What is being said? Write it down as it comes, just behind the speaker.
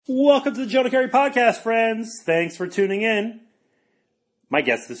Welcome to the Jonah Keri podcast, friends. Thanks for tuning in. My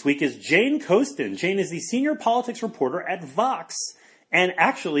guest this week is Jane Coaston. Jane is the senior politics reporter at Vox. And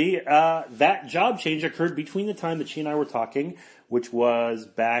actually, that job change occurred between the time that she and I were talking, which was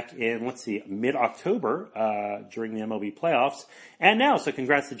back in, mid-October, during the MLB playoffs, and now. So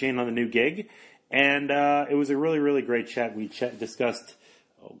congrats to Jane on the new gig. And it was a really, really great chat. We discussed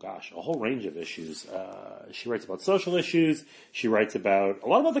a whole range of issues. She writes about social issues. She writes about a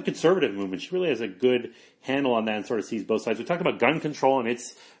lot about the conservative movement. She really has a good handle on that and sort of sees both sides. We talked about gun control and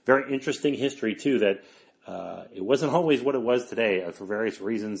its very interesting history too, that it wasn't always what it was today. For various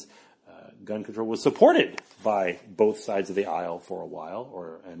reasons, gun control was supported by both sides of the aisle for a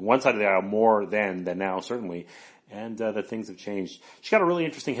while, and one side of the aisle more than now, certainly, and that things have changed. She's got a really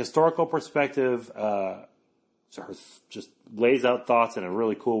interesting historical perspective. So her just lays out thoughts in a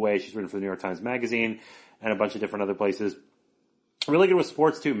really cool way. She's written for the New York Times Magazine and a bunch of different other places. Really good with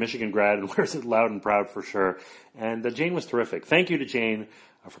sports too. Michigan grad and wears it loud and proud for sure. And Jane was terrific. Thank you to Jane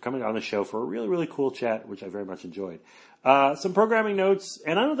for coming on the show for a really, really cool chat, which I very much enjoyed. Some programming notes,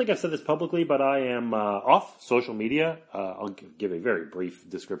 and I don't think I've said this publicly, but I am off social media. I'll give a very brief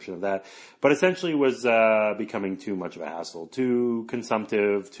description of that. But essentially was becoming too much of a hassle, too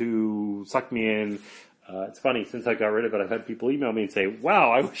consumptive, too suck me in. It's funny, since I got rid of it, I've had people email me and say,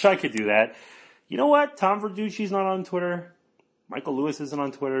 wow, I wish I could do that. You know what? Tom Verducci's not on Twitter. Michael Lewis isn't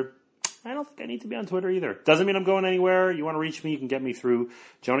on Twitter. I don't think I need to be on Twitter either. Doesn't mean I'm going anywhere. You want to reach me, you can get me through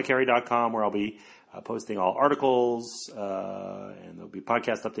JonahKeri.com, where I'll be posting all articles, and there'll be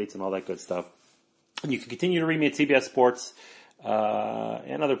podcast updates and all that good stuff. And you can continue to read me at CBS Sports,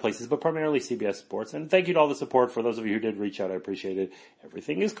 and other places, but primarily CBS Sports. And thank you to all the support. For those of you who did reach out, I appreciate it.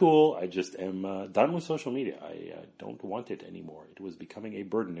 Everything is cool. I just am done with social media. I don't want it anymore. It was becoming a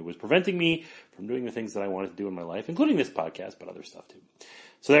burden. It was preventing me from doing the things that I wanted to do in my life, including this podcast, but other stuff too.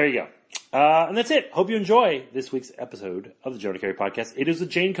 So there you go. And that's it. Hope you enjoy this week's episode of the Jonah Keri podcast. It is with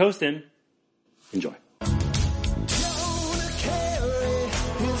Jane Coaston. Enjoy.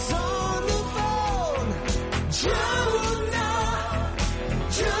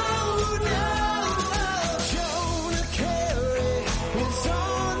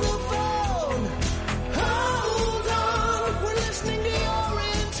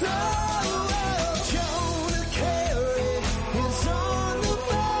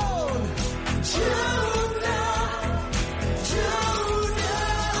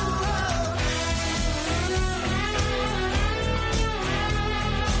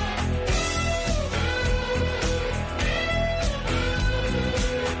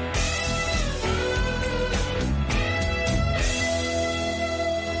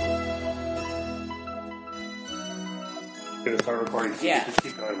 Start recording. Yeah. Just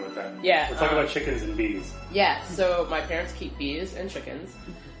keep going with that. Yeah. We're talking about chickens and bees. Yeah, so my parents keep bees and chickens.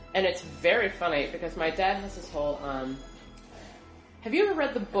 And it's very funny because my dad has this whole, have you ever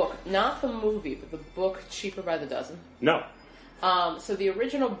read the book, not the movie, but the book Cheaper by the Dozen? No. So the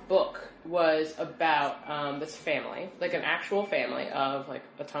original book was about this family, like an actual family of like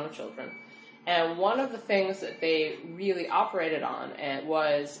a ton of children. And one of the things that they really operated on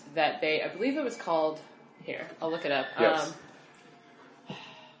was that I believe it was called, here, I'll look it up. Yes.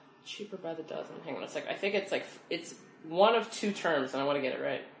 Cheaper by the dozen. Hang on a sec. I think it's one of two terms, and I want to get it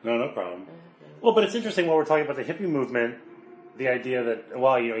right. No problem. Well, but it's interesting while we're talking about the hippie movement, the idea that,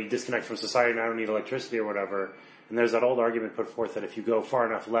 you disconnect from society and I don't need electricity or whatever. And there's that old argument put forth that if you go far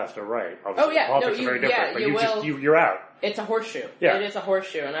enough left or right, obviously politics are very different, but you're out. It's a horseshoe. Yeah. It is a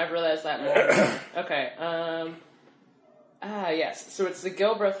horseshoe, and I've realized that more. Okay. Yes. So it's the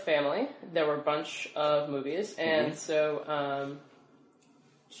Gilbreth family. There were a bunch of movies, and so,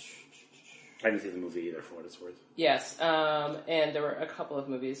 I didn't see the movie either, for what it's worth. Yes, and there were a couple of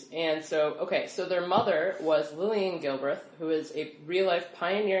movies. And so, so their mother was Lillian Gilbreth, who is a real-life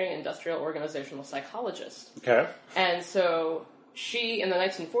pioneering industrial organizational psychologist. Okay. And so she, in the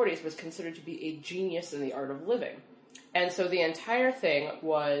 1940s, was considered to be a genius in the art of living. And so the entire thing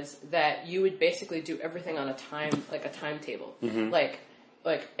was that you would basically do everything on a timetable. Mm-hmm. Like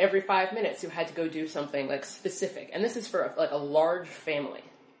every 5 minutes you had to go do something like specific. And this is for a large family.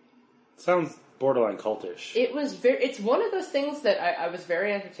 Sounds borderline cultish. It's one of those things that I was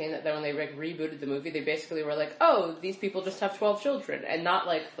very entertained that when they rebooted the movie, they basically were like, oh, these people just have 12 children, and not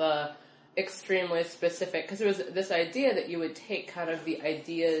like the extremely specific, because it was this idea that you would take kind of the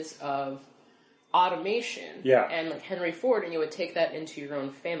ideas of automation and like Henry Ford, and you would take that into your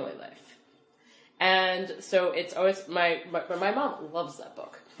own family life. And so it's always my mom loves that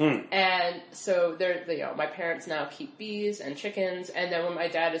book. And so my parents now keep bees and chickens, and then when my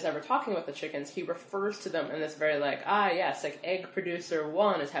dad is ever talking about the chickens, he refers to them in this very yes, like egg producer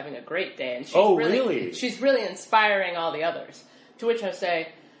 1 is having a great day, and she's really inspiring all the others. To which I say,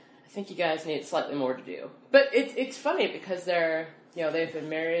 I think you guys need slightly more to do. But it's funny because they've been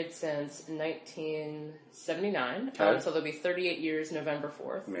married since 1979, so they'll be 38 years November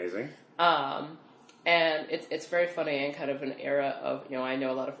 4th. Amazing. And it's very funny and kind of an era of, I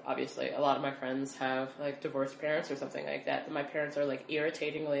know a lot of my friends have, like, divorced parents or something like that, and my parents are, like,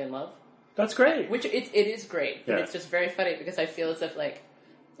 irritatingly in love. That's great. Which it is great, but it's just very funny because I feel as if, like,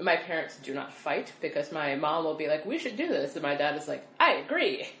 my parents do not fight because my mom will be like, we should do this, and my dad is like, I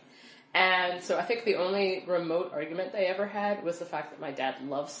agree. And so I think the only remote argument they ever had was the fact that my dad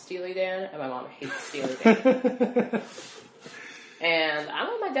loves Steely Dan and my mom hates Steely Dan. And I'm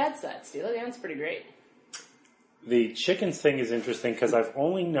on my dad's side. Steely Dan's pretty great. The chickens thing is interesting because I've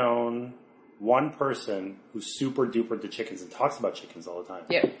only known one person who's super duper into chickens and talks about chickens all the time.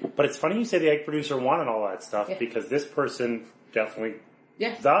 Yeah. But it's funny you say the egg producer 1 and all that stuff because this person definitely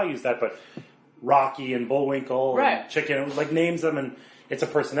values that. But Rocky and Bullwinkle and Chicken, like, names them, and it's a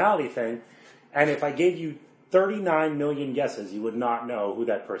personality thing. And if I gave you 39 million guesses, you would not know who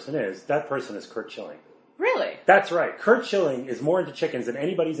that person is. That person is Kurt Schilling. Really? That's right. Kurt Schilling is more into chickens than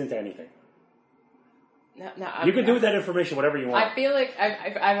anybody's into anything. You can do with that information whatever you want. I feel like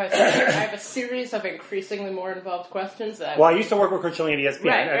I have a series of increasingly more involved questions. I used to work with Kurt Schilling at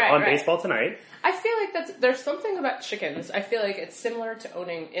ESPN on Baseball Tonight. I feel like there's something about chickens. I feel like it's similar to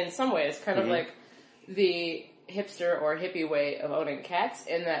owning, in some ways, kind of like the hipster or hippie way of owning cats,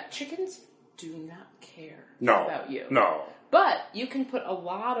 in that chickens do not care about you. No. But you can put a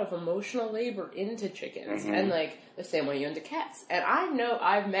lot of emotional labor into chickens, and, like, the same way you into cats. And I know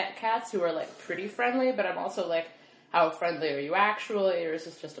I've met cats who are, like, pretty friendly, but I'm also like, how friendly are you actually, or is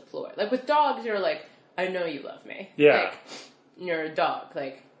this just a ploy? Like, with dogs, you're like, I know you love me. Yeah. Like, you're a dog.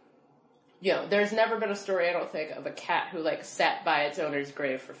 Like, there's never been a story, I don't think, of a cat who, like, sat by its owner's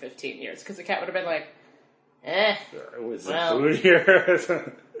grave for 15 years, because the cat would have been like, was the food here?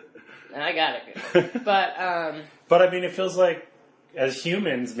 I got it. But I mean, it feels like as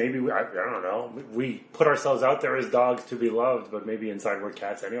humans, maybe I don't know, we put ourselves out there as dogs to be loved, but maybe inside we're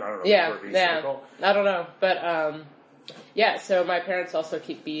cats anyway. I don't know. I don't know, but so my parents also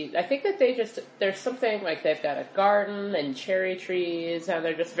keep bees. I think that there's something like they've got a garden and cherry trees, and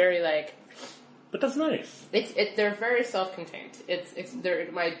they're just very like. But that's nice. They're very self-contained.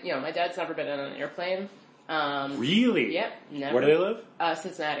 My dad's never been in an airplane. Really? Yep. Never. Where do they live?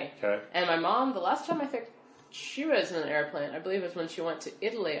 Cincinnati. Okay. And my mom, the last time I think she was in an airplane, I believe, was when she went to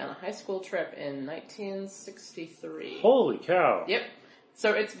Italy on a high school trip in 1963. Holy cow. Yep.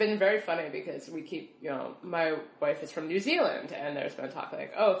 So it's been very funny because we keep, my wife is from New Zealand, and there's been talk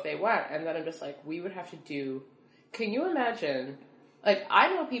like, if they went, and then I'm just like, we would have to do, can you imagine, like, I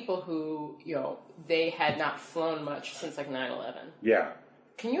know people who, they had not flown much since, like, 9/11. Yeah.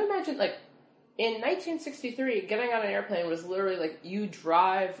 Can you imagine, like, in 1963, getting on an airplane was literally like, you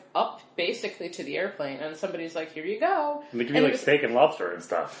drive up basically to the airplane, and somebody's like, here you go. And they give you like steak and lobster and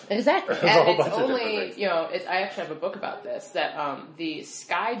stuff. Exactly. And it's only, I actually have a book about this, that the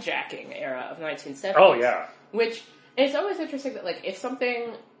skyjacking era of 1970s. Oh, yeah. Which, it's always interesting that, like, if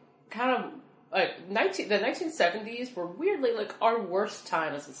something kind of, like, the 1970s were weirdly, like, our worst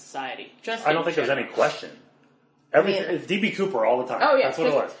time as a society. I don't think there's any question. It's D.B. Cooper all the time. Oh yeah, that's what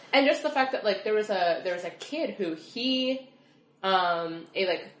it was. And just the fact that, like, there was a kid who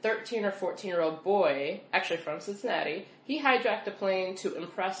a 13 or 14-year-old boy, actually from Cincinnati, he hijacked a plane to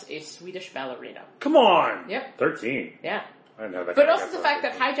impress a Swedish ballerina. Come on. Yep. 13. Yeah. I know that. But also the fact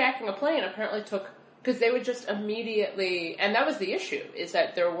that hijacking a plane apparently took, because they would just immediately, and that was the issue, is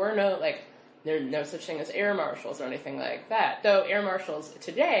that there were no such thing as air marshals or anything like that. Though air marshals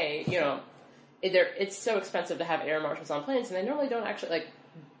today, it's so expensive to have air marshals on planes, and they normally don't actually,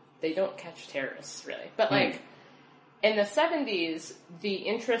 they don't catch terrorists, really. But, in the 70s, the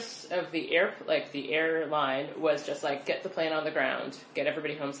interests of the airline was just, get the plane on the ground, get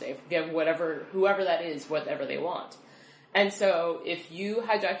everybody home safe, give whoever that is, whatever they want. And so, if you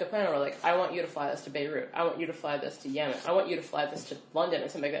hijacked a plane and were I want you to fly this to Beirut, I want you to fly this to Yemen, I want you to fly this to London, or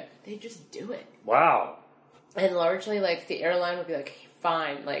something like that, they just do it. Wow. And largely, the airline would be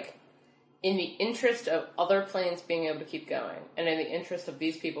fine, in the interest of other planes being able to keep going, and in the interest of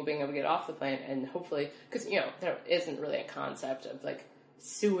these people being able to get off the plane, and hopefully, because, there isn't really a concept of,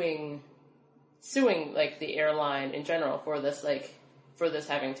 suing, the airline in general for this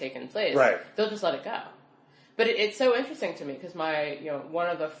having taken place. Right. They'll just let it go. But it's so interesting to me, because my, one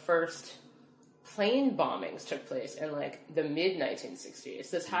of the first plane bombings took place in like the mid-1960s,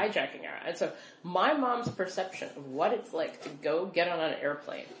 this hijacking era. And so my mom's perception of what it's like to go get on an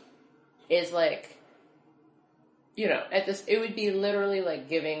airplane is like, you know, it would be literally like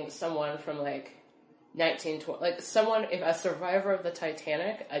giving someone from like 1920, like someone, if a survivor of the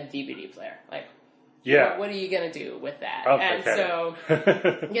Titanic, a DVD player. Like, yeah, what are you gonna do with that? Okay. And so,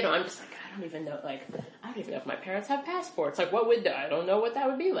 you know, I'm just like, I don't even know if my parents have passports. Like, I don't know what that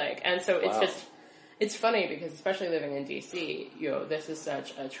would be like. And so it's funny because especially living in DC, you know, this is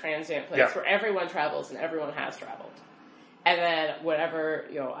such a transient place where everyone travels and everyone has traveled. And then whatever,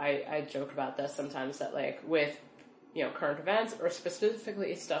 you know, I joke about this sometimes that like with, you know, current events or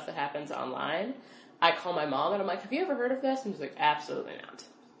specifically stuff that happens online, I call my mom and I'm like, have you ever heard of this? And she's like, absolutely not.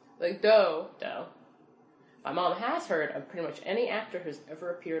 Like, dough. My mom has heard of pretty much any actor who's ever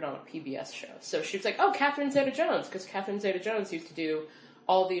appeared on a PBS show. So she was like, oh, Catherine Zeta-Jones, because Catherine Zeta-Jones used to do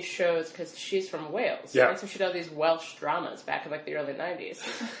all these shows because she's from Wales. Yeah. And so she did all these Welsh dramas back in like the early 90s.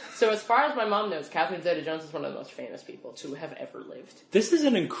 So as far as my mom knows, Catherine Zeta-Jones is one of the most famous people to have ever lived. This is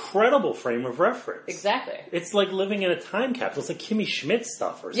an incredible frame of reference. Exactly. It's like living in a time capsule. It's like Kimmy Schmidt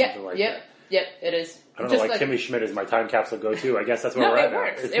stuff or something like that. Yep, it is. I don't know why Kimmy Schmidt is my time capsule go-to. I guess that's where we're at now.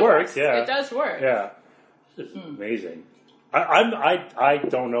 It works, yeah. It does work. Yeah. It's amazing. I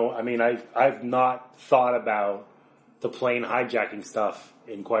don't know. I mean, I've not thought about the plane hijacking stuff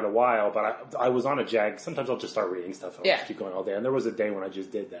in quite a while, but I was on a jag. Sometimes I'll just start reading stuff and I'll just keep going all day. And there was a day when I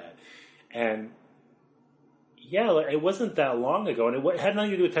just did that. And yeah, it wasn't that long ago. And it had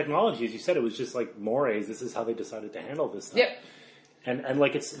nothing to do with technology. As you said, it was just like mores. This is how they decided to handle this stuff. Yep. And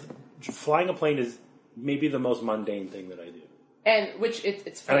like flying a plane is maybe the most mundane thing that I do. And which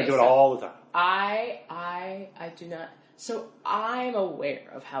it's funny. And I do it all the time. I do not. So I'm aware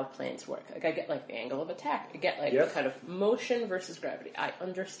of how planes work. Like I get like the angle of attack. I get like the kind of motion versus gravity. I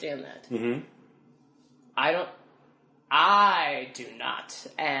understand that. Mm-hmm. I do not.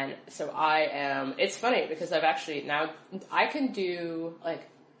 And so I am. It's funny because I've actually now I can do like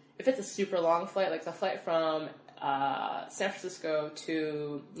if it's a super long flight, like the flight from San Francisco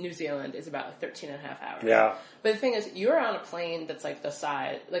to New Zealand is about 13 and a half hours. Yeah. But the thing is, you're on a plane that's like the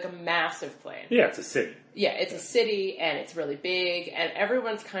size, like a massive plane. Yeah, it's a city. Yeah, it's a city, and it's really big, and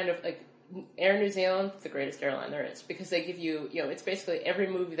everyone's kind of like, Air New Zealand, the greatest airline there is, because they give you, you know, it's basically every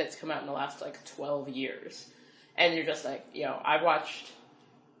movie that's come out in the last like 12 years. And you're just like, you know,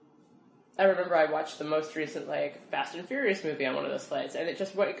 I remember I watched the most recent, like, Fast and Furious movie on one of those flights, and it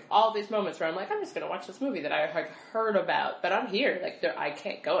just, like, all these moments where I'm like, I'm just going to watch this movie that I, like, heard about, but I'm here, like, I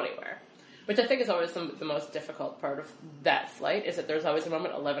can't go anywhere. Which I think is always the most difficult part of that flight, is that there's always a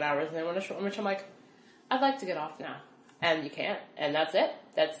moment, 11 hours, and then when which I'm like, I'd like to get off now. And you can't, and that's it.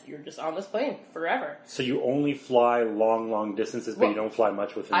 You're just on this plane forever. So you only fly long distances, but you don't fly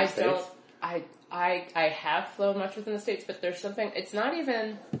much within the States? I have flown much within the States, but there's something, it's not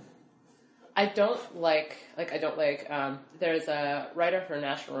even... I don't like, there's a writer for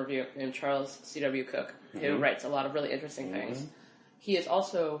National Review named Charles C.W. Cook, who writes a lot of really interesting things. He is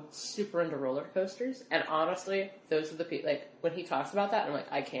also super into roller coasters, and honestly, those are the people, like, when he talks about that, I'm like,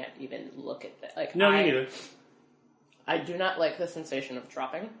 I can't even look at that. Like, no, me neither. I do not like the sensation of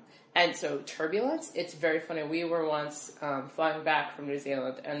dropping. And so, turbulence, it's very funny. We were once flying back from New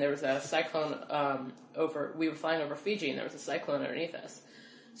Zealand, and there was a cyclone we were flying over Fiji, and there was a cyclone underneath us.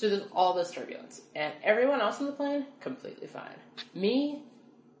 So there's all this turbulence. And everyone else on the plane, completely fine. Me,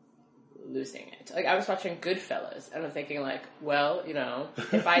 losing it. Like, I was watching Goodfellas, and I'm thinking, like, well, you know,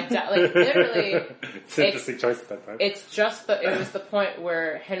 if I die, like, literally... It's an interesting choice at that point. It's just it was the point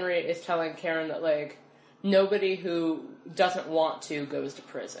where Henry is telling Karen that, like, nobody who doesn't want to goes to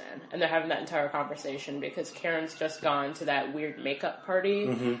prison. And they're having that entire conversation because Karen's just gone to that weird makeup party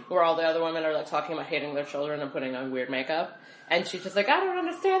where all the other women are, like, talking about hating their children and putting on weird makeup. And she's just like, I don't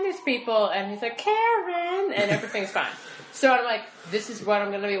understand these people. And he's like, Karen! And everything's fine. So I'm like, this is what I'm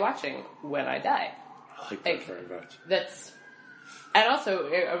going to be watching when I die. I like that very much. And also,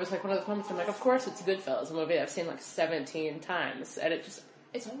 it was like one of those moments, I'm like, of course it's Goodfellas, a movie I've seen like 17 times. And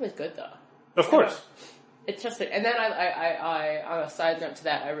it's always good though. Of course. It's just, and then I on a side note to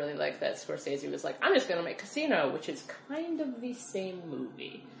that, I really like that Scorsese was like, I'm just going to make Casino, which is kind of the same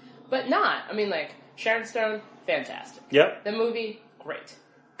movie. But not. I mean, like, Sharon Stone, fantastic. Yep. The movie, great.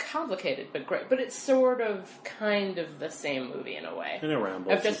 Complicated, but great. But it's sort of, kind of the same movie in a way. In a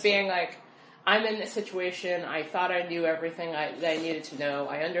ramble. Of just being like, I'm in this situation, I thought I knew everything that I needed to know,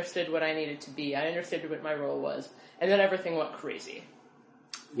 I understood what I needed to be, I understood what my role was, and then everything went crazy.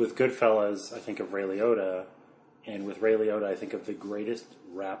 With Goodfellas, I think of Ray Liotta, and with Ray Liotta, I think of the greatest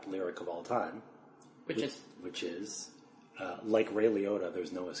rap lyric of all time. Which is, like Ray Liotta,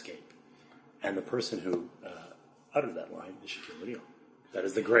 there's no escape. And the person who uttered that line is Shaquille O'Neal. That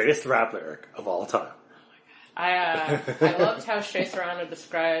is the greatest rap lyric of all time. I loved how Shea Serrano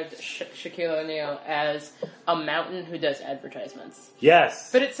described Shaquille O'Neal as a mountain who does advertisements.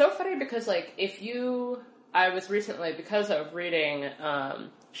 Yes. But it's so funny because, like, I was recently, because of reading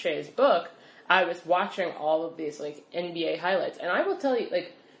Shea's book, I was watching all of these, like, NBA highlights. And I will tell you,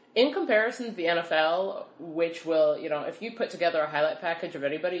 like, in comparison to the NFL, which will, if you put together a highlight package of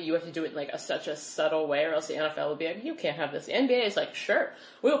anybody, you have to do it in, like, such a subtle way, or else the NFL will be like, you can't have this. The NBA is like, sure,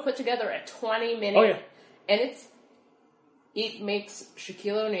 we'll put together a 20-minute... Oh, yeah. And it makes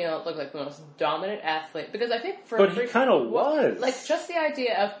Shaquille O'Neal look like the most dominant athlete. Because I think But he kind of was. Like, just the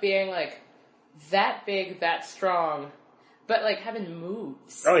idea of being, like, that big, that strong... But, like, having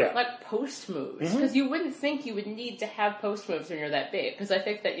moves. Oh, yeah. Like, post moves. Because you wouldn't think you would need to have post moves when you're that big. Because I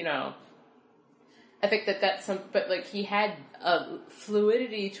think that, that's some... But, like, he had a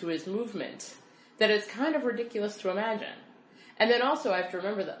fluidity to his movement that is kind of ridiculous to imagine. And then also I have to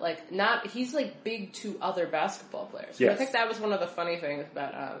remember that, like, he's, like, big to other basketball players. Yes. I think that was one of the funny things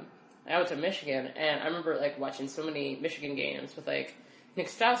about... I went to Michigan, and I remember, like, watching so many Michigan games with, like, Nick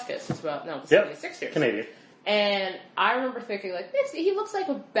Stauskas, who's about, the 76ers. Canadian. And I remember thinking, like, he looks like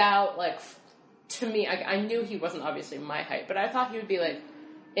about, like, to me, I knew he wasn't obviously my height, but I thought he would be, like,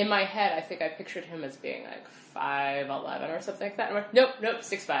 in my head, I think I pictured him as being, like, 5'11" or something like that. And I'm like, nope,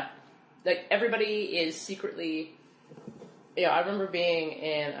 6'5". Like, everybody is secretly, I remember being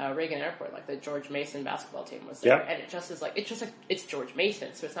in Reagan Airport, like, the George Mason basketball team was there, and it just is, like, it's George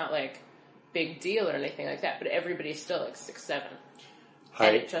Mason, so it's not, like, big deal or anything like that, but everybody's still, like, 6'7".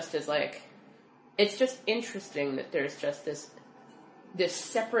 And it just is, like... It's just interesting that there's just this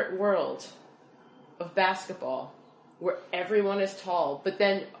separate world of basketball where everyone is tall. But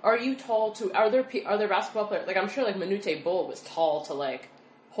then, are you tall too? Are there basketball players? Like, I'm sure, like, Manute Bol was tall to, like,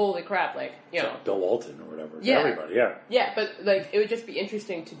 holy crap, like, Like Bill Walton or whatever. Yeah. Everybody, yeah. Yeah, but, like, it would just be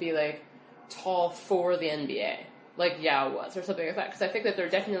interesting to be, like, tall for the NBA. Like Yao was, or something like that. Because I think that there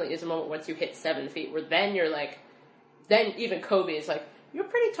definitely is a moment once you hit 7 feet where then you're, like... Then even Kobe is, like, you're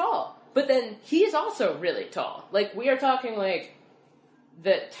pretty tall. But then, he is also really tall. Like, we are talking, like,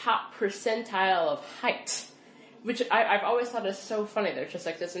 the top percentile of height. Which I've always thought is so funny. There's just,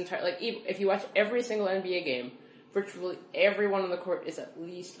 like, this entire... Like, if you watch every single NBA game, virtually everyone on the court is at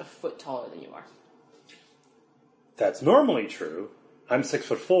least a foot taller than you are. That's normally true. I'm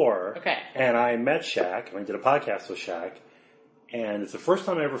 6'4". Okay. And I met Shaq, and I did a podcast with Shaq, and it's the first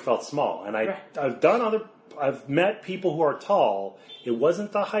time I ever felt small. And I've met people who are tall. It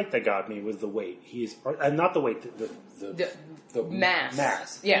wasn't the height that got me; it was the weight. Not the weight, the mass.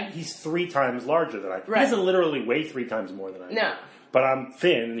 Mass. Yeah, he's 3 times larger than I. Right. He doesn't literally weigh 3 times more than I. No, do. But I'm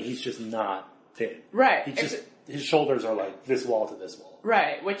thin, and he's just not thin. Right. His shoulders are like this wall to this wall.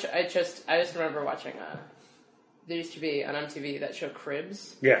 Right. Which I just remember watching. There used to be on MTV that show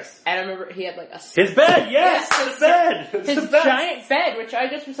Cribs. Yes. And I remember he had like his bed. Yes, his bed. His giant bed, which I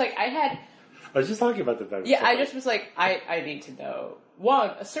just was like, I was just talking about the bed. Yeah, I just was like, I need to know. One,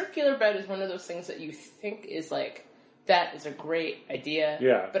 a circular bed is one of those things that you think is like, that is a great idea.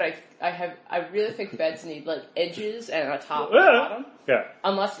 Yeah. But I really think beds need like edges and a top and a bottom. Yeah.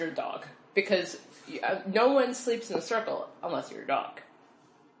 Unless you're a dog. Because no one sleeps in a circle unless you're a dog.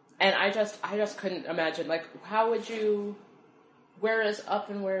 And I just couldn't imagine, like, how would you, where is up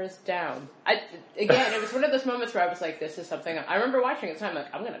and where is down? Again, it was one of those moments where I was like, this is something, I remember watching at the time,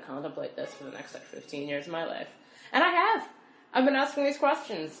 like, I'm going to contemplate this for the next, like, 15 years of my life. And I have. I've been asking these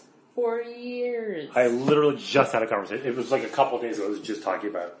questions for years. I literally just had a conversation. It was like a couple of days ago. I was just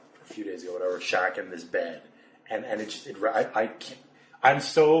talking about, a few days ago, whatever, Shaq and this bed. And I can't. I'm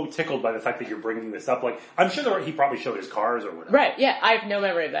so tickled by the fact that you're bringing this up. Like, I'm sure he probably showed his cars or whatever. Right, yeah, I have no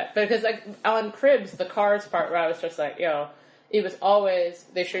memory of that. Because, like, on Cribs, the cars part where I was just like, it was always,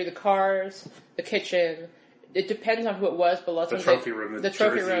 they show you the cars, the kitchen. It depends on who it was, but lots of times the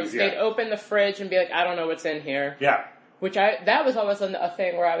trophy room. Yeah. They'd open the fridge and be like, I don't know what's in here. Yeah. That was always a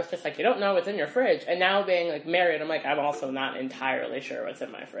thing where I was just like, you don't know what's in your fridge. And now being, like, married, I'm like, I'm also not entirely sure what's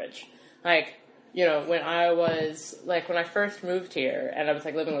in my fridge. Like, when I first moved here and I was,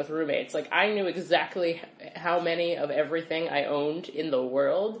 like, living with roommates, like, I knew exactly how many of everything I owned in the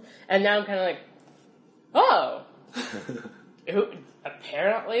world. And now I'm kind of like, oh,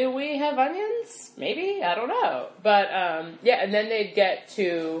 apparently we have onions? Maybe? I don't know. But, and then they'd get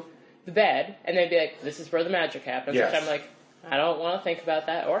to the bed and they'd be like, this is where the magic happens. Yes. Which I'm like, I don't want to think about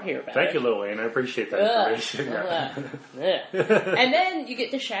that or hear about it. Thank you, Lil Wayne. I appreciate that information. And then you get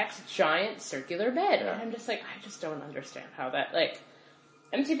to Shaq's giant circular bed. Yeah. And I'm just like, I just don't understand how that, like,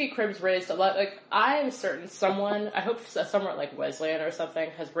 MTV Cribs raised a lot. Like, I am certain someone, I hope somewhere like Wesleyan or something,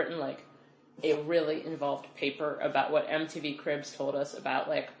 has written, like, a really involved paper about what MTV Cribs told us about,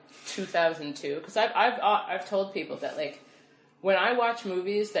 like, 2002. Because I've told people that, like, when I watch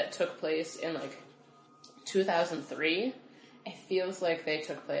movies that took place in, like, 2003, it feels like they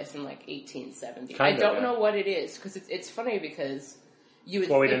took place in, like, 1870. I don't know what it is, because it's funny because you would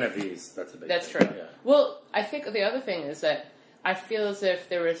we didn't have these. That's a big That's thing. true. Yeah. Well, I think the other thing is that I feel as if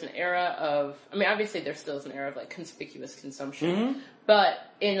there was an era of, I mean, obviously there still is an era of, like, conspicuous consumption, but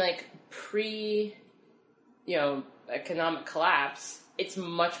in, like, economic collapse, it's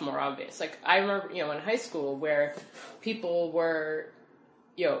much more obvious. Like, I remember, in high school where people were,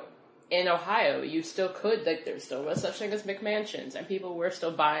 in Ohio, you still could, like, there still was such thing as McMansions, and people were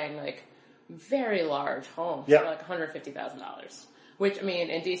still buying, like, very large homes for, like, $150,000. Which, I mean,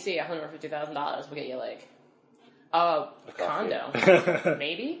 in D.C., $150,000 will get you, like, a condo,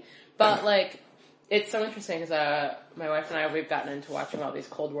 maybe. But, like, it's so interesting because my wife and I, we've gotten into watching all these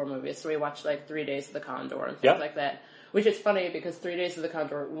Cold War movies. So we watched, like, 3 Days of the Condor and things like that. Which is funny because 3 Days of the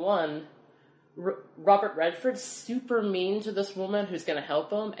Condor, one, Robert Redford's super mean to this woman who's going to help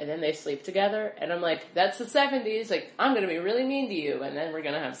him, and then they sleep together. And I'm like, that's the 70s. Like, I'm going to be really mean to you, and then we're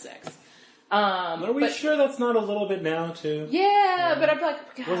going to have sex. Are we sure that's not a little bit now, too? Yeah, but I'm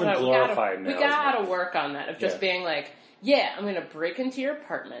like, we now, gotta work on that. Of just being like, I'm gonna break into your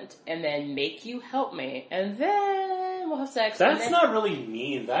apartment and then make you help me, and then we'll have sex. That's not really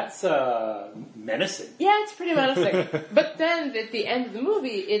mean. That's menacing. Yeah, it's pretty menacing. But then at the end of the movie,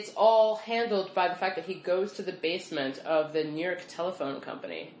 it's all handled by the fact that he goes to the basement of the New York Telephone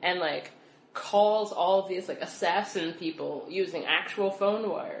Company and, like, calls all of these, like, assassin people using actual phone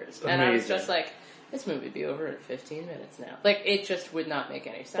wires. And I was just like, this movie would be over in 15 minutes now. Like, it just would not make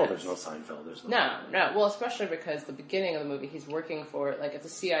any sense. Well, there's no Seinfeld. There's no. Well, especially because the beginning of the movie, he's working for, like, it's a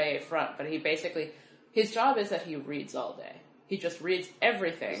CIA front, but he basically, his job is that he reads all day. He just reads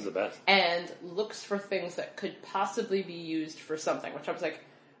everything. This is the best. And looks for things that could possibly be used for something, which I was like,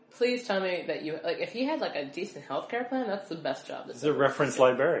 please tell me that you, like, if he had, like, a decent healthcare plan, that's the best job. He's a reference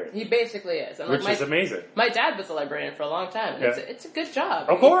librarian. He basically is. And, which is amazing. My dad was a librarian for a long time, and it's a good job.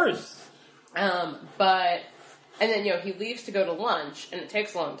 Of course! And then, he leaves to go to lunch, and it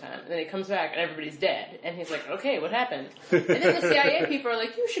takes a long time, and then he comes back, and everybody's dead. And he's like, okay, what happened? And then the CIA people are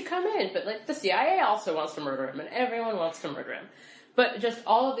like, you should come in. But, like, the CIA also wants to murder him, and everyone wants to murder him. But just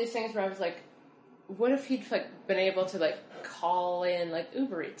all of these things where I was like, what if he'd, like, been able to, like, call in, like,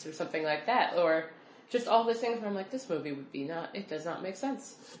 Uber Eats or something like that? Or just all these things where I'm like, this movie would be it does not make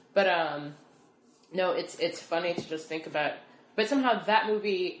sense. But, no, it's funny to just think about. But somehow that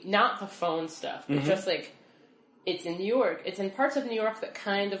movie, not the phone stuff, but just, like, it's in New York. It's in parts of New York that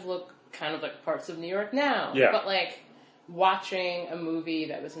kind of look like parts of New York now. Yeah. But, like, watching a movie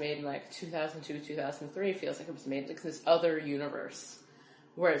that was made in, like, 2002, 2003 feels like it was made, like, this other universe.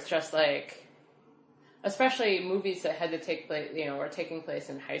 Where it's just, like, especially movies that had to take place, or taking place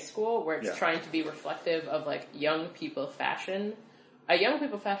in high school, where it's trying to be reflective of, like, young people fashion. A young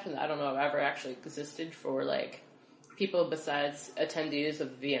people fashion that I don't know if ever actually existed for, like, people besides attendees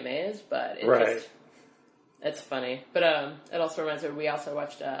of VMAs, but it's funny. But it also reminds me, we also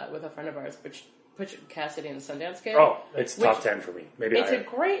watched with a friend of ours, Butch Cassidy and the Sundance Kid. Oh, it's top 10 for me. Maybe it's a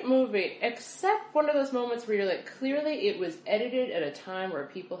great movie, except one of those moments where you're like, clearly it was edited at a time where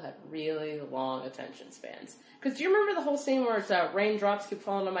people had really long attention spans. Because do you remember the whole scene where it's raindrops keep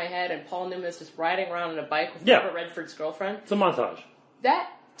falling on my head and Paul Newman is just riding around on a bike with Robert Redford's girlfriend? It's a montage.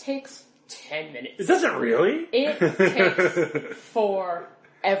 That takes 10 minutes. It doesn't really? It takes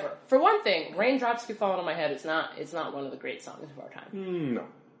forever. For one thing, Raindrops Keep Falling on My Head is not one of the great songs of our time. No.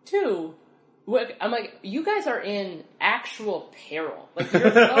 Two, I'm like, you guys are in actual peril. Like, you're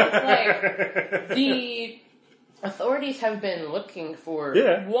both like, the authorities have been looking for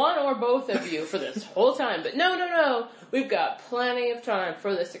one or both of you for this whole time. But no, we've got plenty of time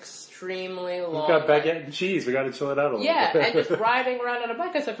for this extremely long. We've got baguette and cheese. We got to chill it out a little bit. Yeah, and just riding around on a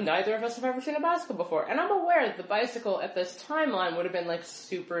bike, as if neither of us have ever seen a bicycle before. And I'm aware that the bicycle at this timeline would have been, like,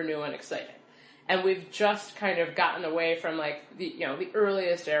 super new and exciting. And we've just kind of gotten away from, like, the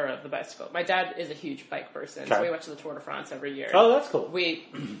earliest era of the bicycle. My dad is a huge bike person, so we watch the Tour de France every year. Oh, that's cool.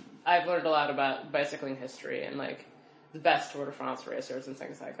 I've learned a lot about bicycling history and, like, the best Tour de France racers and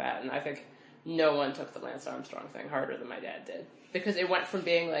things like that. And I think no one took the Lance Armstrong thing harder than my dad did. Because it went from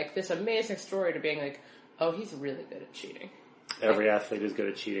being, like, this amazing story to being, like, oh, he's really good at cheating. Every athlete is good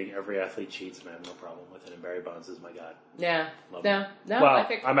at cheating. Every athlete cheats, and I have no problem with it. And Barry Bonds is my guy. Yeah. No. Well, I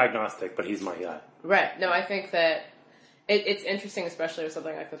think I'm agnostic, but he's my guy. Right. No, I think that it's interesting, especially with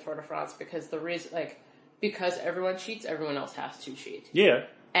something like the Tour de France, because the reason, like, because everyone cheats, everyone else has to cheat. Yeah.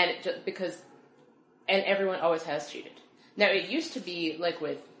 And and everyone always has cheated. Now, it used to be, like,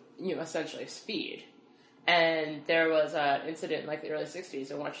 with, essentially speed. And there was an incident in like the early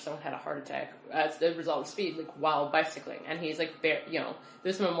 60s in which someone had a heart attack as the result of speed, like while bicycling. And he's like,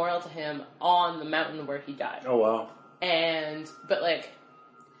 there's a memorial to him on the mountain where he died. Oh, wow. But like,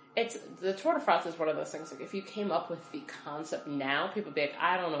 the Tour de France is one of those things, like if you came up with the concept now, people would be like,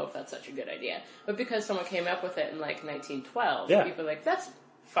 I don't know if that's such a good idea. But because someone came up with it in like 1912, people are like, that's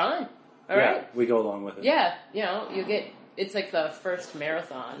fine. All right. We go along with it. Yeah, it's like the first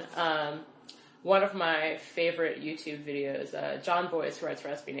marathon. One of my favorite YouTube videos, John Boyce, who writes for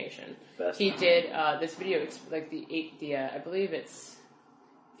SB Nation, he did this video, like I believe it's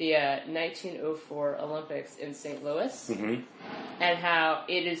the 1904 Olympics in St. Louis, and how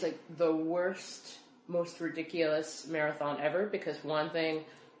it is like the worst, most ridiculous marathon ever, because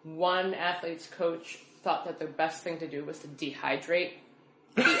one athlete's coach thought that the best thing to do was to dehydrate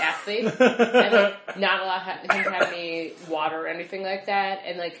the athlete, and like, not allow him to have any water or anything like that,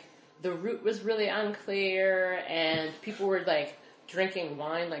 and like, the route was really unclear, and people were like drinking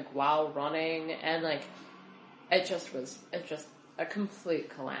wine like while running, and like it just a complete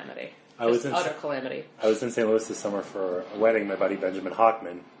calamity. Utter calamity. I was in St. Louis this summer for a wedding. My buddy Benjamin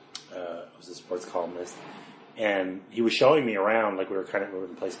Hockman was a sports columnist, and he was showing me around. Like we were in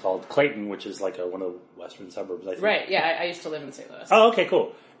a place called Clayton, which is like one of the western suburbs, I think. Right. Yeah, I used to live in St. Louis. Oh, okay,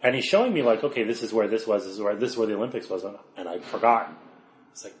 cool. And he's showing me like, okay, this is where this was. This is where the Olympics was, and I'd forgotten.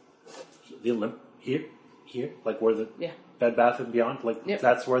 It's like the here, like where the Bed Bath and Beyond, like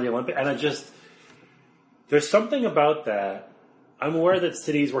that's where the Olympic. And there's something about that. I'm aware that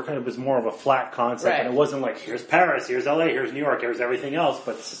cities were was more of a flat concept, and it wasn't like here's Paris, here's LA, here's New York, here's everything else.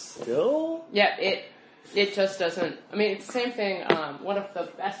 But still, it just doesn't. I mean, it's the same thing. One of the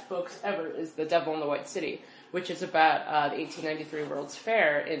best books ever is The Devil in the White City, which is about the 1893 World's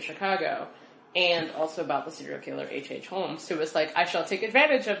Fair in Chicago. And also about the serial killer H.H. Holmes, who was like, I shall take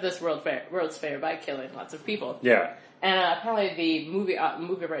advantage of this World's Fair by killing lots of people. Yeah. And apparently the movie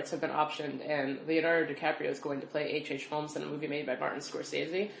rights have been optioned, and Leonardo DiCaprio is going to play H.H. Holmes in a movie made by Martin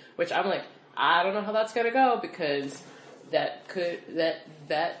Scorsese, which I'm like, I don't know how that's going to go, because that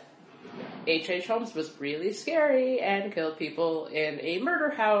H.H. Holmes was really scary and killed people in a murder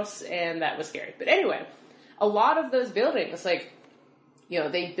house, and that was scary. But anyway, a lot of those buildings, like,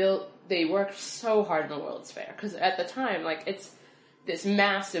 they worked so hard in the World's Fair, because at the time, like, it's this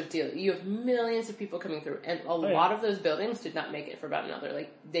massive deal. You have millions of people coming through, and a lot of those buildings did not make it for about another,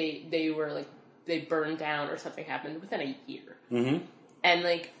 like, they burned down or something happened within a year. Mm-hmm. And,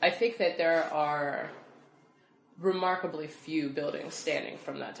 like, I think that there are remarkably few buildings standing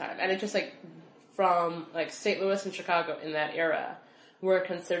from that time. And it just, like, from, like, St. Louis and Chicago in that era were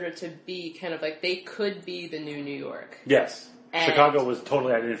considered to be kind of like, they could be the new New York. Yes. And Chicago was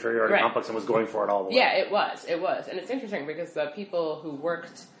totally at an inferiority complex and was going for it all the way. Yeah, it was. And it's interesting because the people who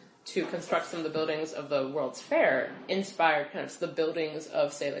worked to construct some of the buildings of the World's Fair inspired kind of the buildings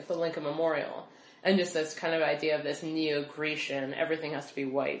of, say, like the Lincoln Memorial. And just this kind of idea of this neo-Grecian, everything has to be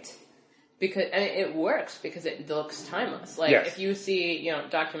white. And it works because it looks timeless. Like, if you see,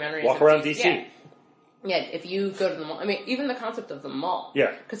 documentaries... Walk around D.C. Yeah, if you go to the mall, I mean, even the concept of the mall.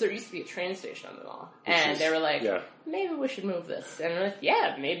 Yeah. Because there used to be a train station on the mall. And they were like, maybe we should move this. And I'm like,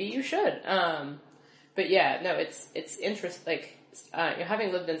 yeah, maybe you should. But yeah, no, it's interesting. Like,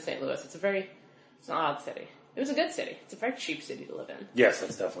 having lived in St. Louis, it's an odd city. It was a good city. It's a very cheap city to live in. Yes,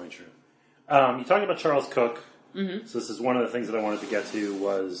 that's definitely true. You talked about Charles Cook. Mm-hmm. So this is one of the things that I wanted to get to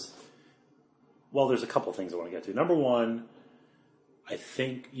was, well, there's a couple things I want to get to. Number one, I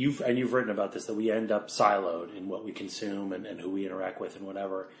think you've written about this, that we end up siloed in what we consume and who we interact with and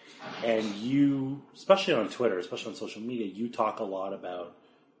whatever. And you, especially on Twitter, especially on social media, you talk a lot about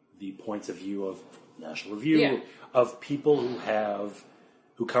the points of view of National Review, of people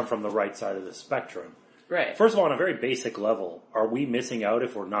who come from the right side of the spectrum. Right. First of all, on a very basic level, are we missing out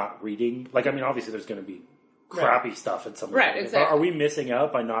if we're not reading? Like, I mean, obviously there's going to be crappy stuff at some point. Right, exactly. Are we missing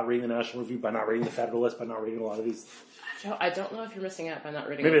out by not reading the National Review, by not reading the Federalist, by not reading a lot of these? I don't know if you're missing out by not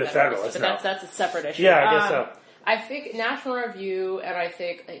reading maybe the Federalist, but that's a separate issue. Yeah, I guess so. I think National Review and I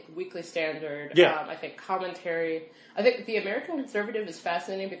think like, Weekly Standard, I think Commentary. I think the American Conservative is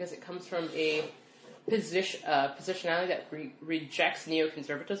fascinating because it comes from a positionality that rejects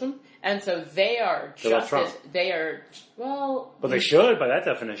neoconservatism, and so they are But they should by that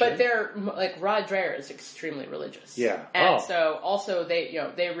definition. But they're like Rod Dreher is extremely religious. Yeah, and so also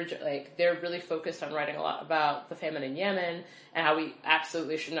they're really focused on writing a lot about the famine in Yemen and how we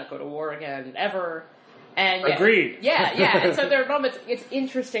absolutely should not go to war again ever. And agreed. Yeah. And so there are moments. It's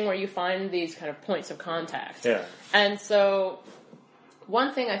interesting where you find these kind of points of contact. Yeah, and so.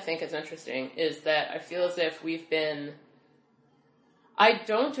 One thing I think is interesting is that I feel as if we've been... I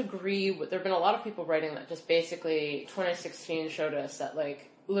don't agree with, there have been a lot of people writing that just basically 2016 showed us that, like,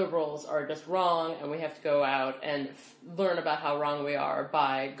 liberals are just wrong and we have to go out and learn about how wrong we are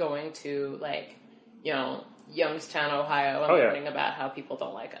by going to, like, you know, Youngstown, Ohio, and learning about how people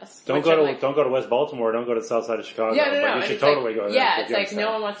don't like us. Don't go to West Baltimore. Don't go to the south side of Chicago. Yeah, no. But you should totally go there. Yeah, it's like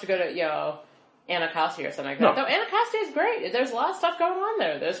no one wants to go to, you know, Anacostia or something like that. No. Though Anacostia is great. There's a lot of stuff going on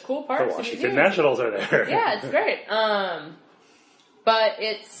there. There's cool parks. The Washington Nationals are there. Yeah, it's great. But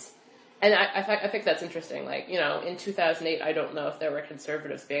it's, and I think that's interesting. Like, you know, in 2008, I don't know if there were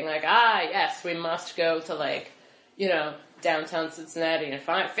conservatives being like, yes, we must go to, like, you know, downtown Cincinnati and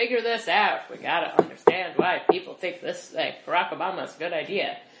figure this out. We gotta understand why people think this, like, Barack Obama's a good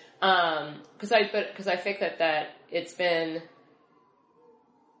idea. Because I think that it's been,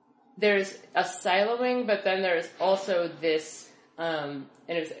 there's a siloing, but then there's also this, and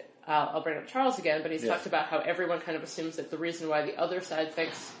it's, I'll bring up Charles again, but he's talked about how everyone kind of assumes that the reason why the other side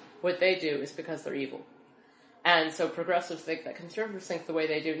thinks what they do is because they're evil. And so progressives think that conservatives think the way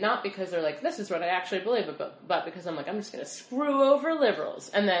they do, not because they're like, this is what I actually believe, but because I'm like, I'm just going to screw over liberals.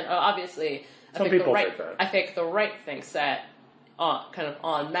 And then, obviously, I think the right thinks that kind of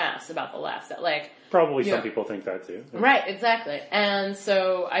en masse about the left. That, like, probably some people think that too. Right, exactly. And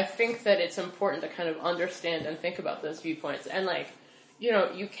so I think that it's important to kind of understand and think about those viewpoints. And, like, you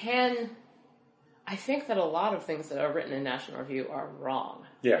know, I think that a lot of things that are written in National Review are wrong.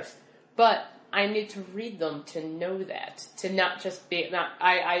 Yes. But I need to read them to know that. To not just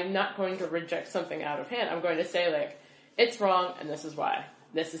I'm not going to reject something out of hand. I'm going to say, like, it's wrong and this is why.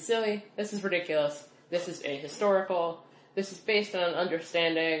 This is silly. This is ridiculous. This is ahistorical. This is based on an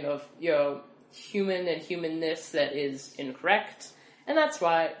understanding of, you know, human and humanness that is incorrect. And that's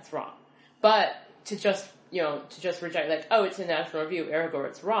why it's wrong. But to just reject, like, oh, it's in National Review, ergo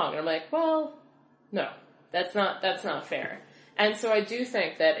it's wrong. And I'm like, well, no, that's not fair. And so I do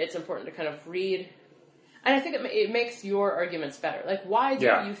think that it's important to kind of read, and I think it makes your arguments better. Like, why do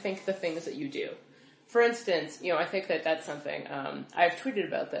you think the things that you do? For instance, you know, I think that that's something, I've tweeted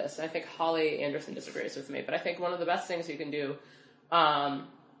about this, and I think Holly Anderson disagrees with me, but I think one of the best things you can do,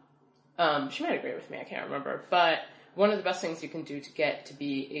 she might agree with me, I can't remember, but one of the best things you can do to get to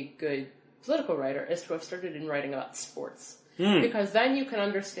be a good political writer is to have started in writing about sports. Because then you can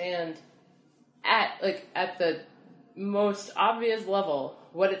understand at the most obvious level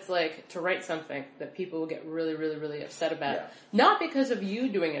what it's like to write something that people will get really, really, really upset about. Yeah. Not because of you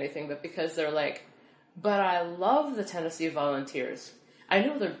doing anything, but because they're like, but I love the Tennessee Volunteers. I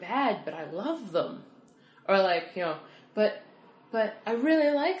know they're bad, but I love them. Or like, you know, but I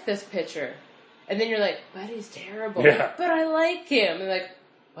really like this pitcher. And then you're like, but he's terrible. Yeah. But I like him. And like,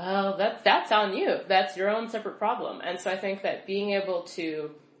 well, that's on you. That's your own separate problem. And so I think that being able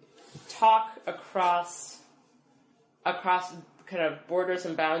to talk across kind of borders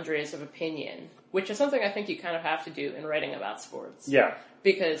and boundaries of opinion, which is something I think you kind of have to do in writing about sports. Yeah.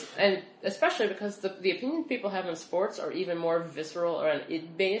 And especially because the opinions people have in sports are even more visceral or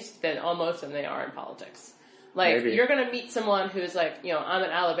id-based than they are in politics. Like, maybe. You're going to meet someone who's like, you know, I'm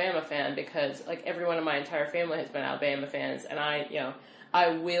an Alabama fan because, like, everyone in my entire family has been Alabama fans, and I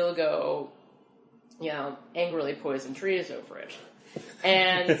will go, you know, angrily poison trees over it.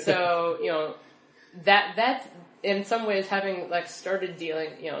 And so, you know, that's in some ways having, like, started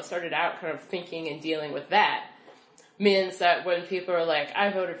out kind of thinking and dealing with that means that when people are like,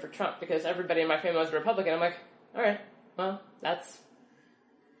 I voted for Trump because everybody in my family was Republican, I'm like, all right, well, that's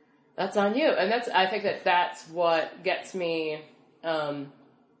on you. And I think that's what gets me, and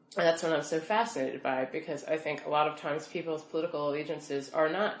that's what I'm so fascinated by, because I think a lot of times people's political allegiances are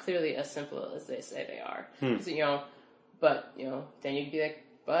not clearly as simple as they say they are. But, you know, then you'd be like,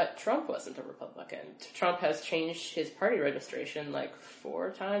 but Trump wasn't a Republican. Trump has changed his party registration like 4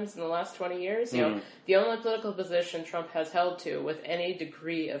 times in the last 20 years. You know, the only political position Trump has held to with any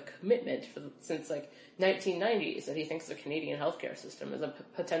degree of commitment since like 1990s that he thinks the Canadian healthcare system is a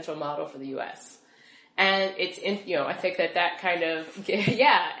potential model for the U.S. And it's I think that kind of, and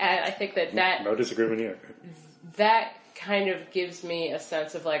I think that no disagreement here. That kind of gives me a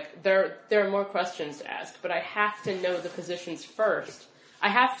sense of like, there are more questions to ask, but I have to know the positions first. I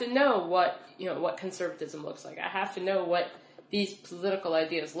have to know what conservatism looks like. I have to know what these political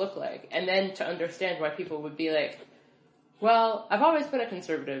ideas look like. And then to understand why people would be like, well, I've always been a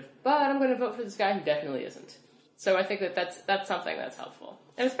conservative, but I'm going to vote for this guy who definitely isn't. So I think that's something that's helpful.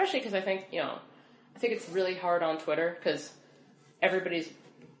 And especially because I think it's really hard on Twitter because everybody's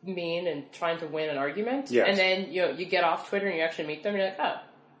mean and trying to win an argument. Yes. And then, you get off Twitter and you actually meet them and you're like, oh,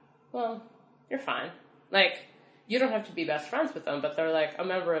 well, you're fine. Like, you don't have to be best friends with them, but they're like a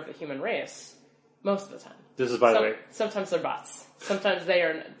member of the human race most of the time. This is, by the way... Sometimes they're bots. Sometimes they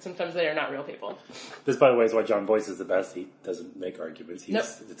are not real people. This, by the way, is why John Boyce is the best. He doesn't make arguments.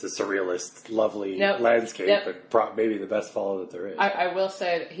 It's a surrealist, lovely landscape, and maybe the best follow that there is. I will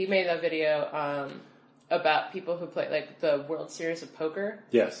say that he made a video about people who play like the World Series of Poker.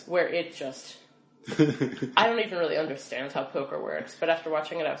 Yes. Where it just... I don't even really understand how poker works, but after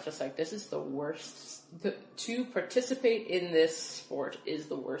watching it, I was just like, this is the worst. To participate in this sport is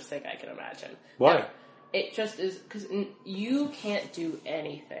the worst thing I can imagine. Why? Now, it just is, because you can't do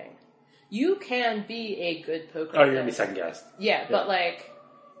anything. You can be a good poker player. You're going to be second guessed. Yeah, but like,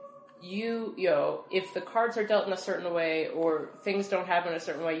 you know, if the cards are dealt in a certain way, or things don't happen a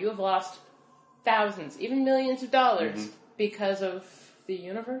certain way, you have lost thousands, even millions of dollars because of the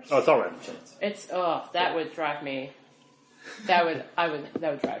universe. Oh, it's all random chance. It's that would drive me. That would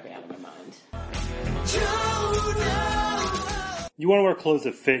drive me out of my mind. You want to wear clothes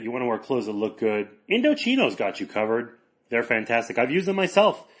that fit. You want to wear clothes that look good. Indochino's got you covered. They're fantastic. I've used them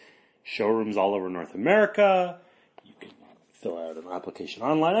myself. Showrooms all over North America. You can fill out an application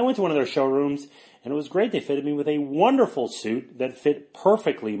online. I went to one of their showrooms, and it was great. They fitted me with a wonderful suit that fit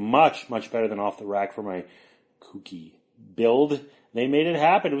perfectly, much, much better than off the rack for my kooky build. They made it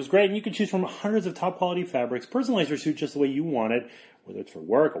happen. It was great. And you can choose from hundreds of top quality fabrics. Personalize your suit just the way you want it, whether it's for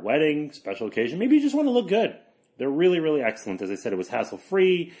work, a wedding, special occasion. Maybe you just want to look good. They're really, really excellent. As I said, it was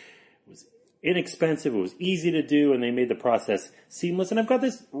hassle-free. It was inexpensive. It was easy to do. And they made the process seamless. And I've got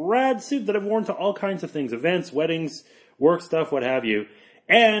this rad suit that I've worn to all kinds of things. Events, weddings, work stuff, what have you.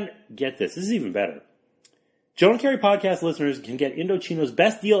 And get this. This is even better. Jonah Keri podcast listeners can get Indochino's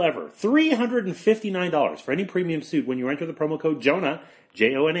best deal ever, $359 for any premium suit when you enter the promo code Jonah,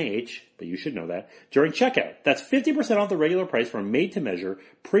 J-O-N-A-H, but you should know that, during checkout. That's 50% off the regular price for a made-to-measure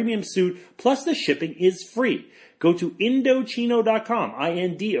premium suit, plus the shipping is free. Go to Indochino.com,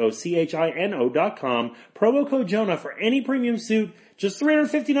 Indochino.com, promo code Jonah for any premium suit, just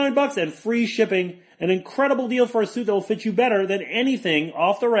 $359 and free shipping. An incredible deal for a suit that will fit you better than anything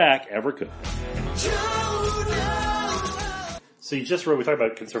off the rack ever could. So you just wrote, we talked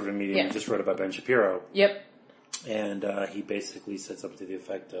about conservative media, you just wrote about Ben Shapiro. Yep. And he basically said something to the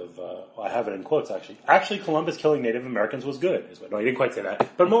effect of, I have it in quotes actually. Actually, Columbus killing Native Americans was good. No, he didn't quite say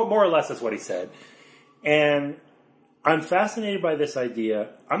that. But more or less that's what he said. And I'm fascinated by this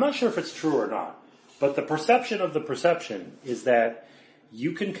idea. I'm not sure if it's true or not. But the perception of the perception is that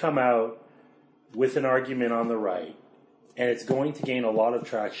you can come out with an argument on the right, and it's going to gain a lot of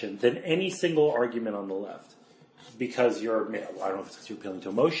traction than any single argument on the left. Because I don't know if it's because you're appealing to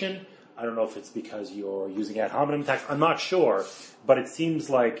emotion. I don't know if it's because you're using ad hominem attacks. I'm not sure. But it seems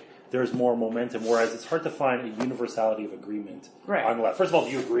like there's more momentum, whereas it's hard to find a universality of agreement on the left. First of all,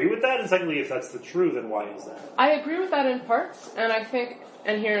 do you agree with that? And secondly, if that's the truth, then why is that? I agree with that in parts, and I think,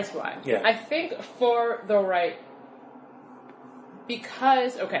 and here's why. Yeah. I think for the right,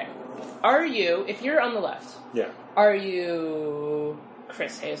 because, are you, if you're on the left, are you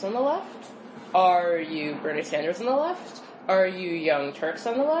Chris Hayes on the left? Are you Bernie Sanders on the left? Are you Young Turks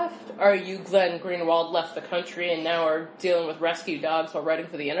on the left? Are you Glenn Greenwald left the country and now are dealing with rescue dogs while writing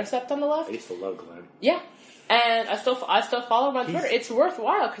for The Intercept on the left? I used to love Glenn. Yeah. And I still follow him on Twitter. It's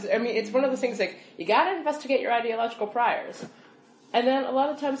worthwhile because, it's one of those things like, you gotta investigate your ideological priors. And then a lot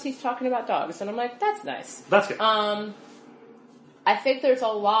of times he's talking about dogs and I'm like, that's nice. That's good. I think there's a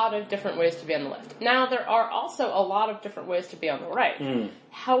lot of different ways to be on the left. Now, there are also a lot of different ways to be on the right.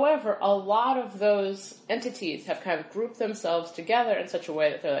 However, a lot of those entities have kind of grouped themselves together in such a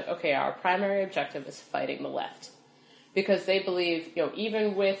way that they're like, okay, our primary objective is fighting the left. Because they believe,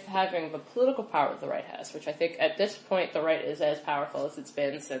 even with having the political power that the right has, which I think at this point the right is as powerful as it's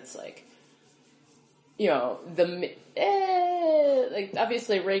been since,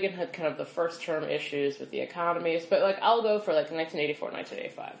 obviously Reagan had kind of the first term issues with the economies, but I'll go for 1984,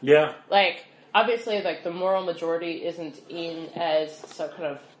 1985. Yeah. Obviously the moral majority isn't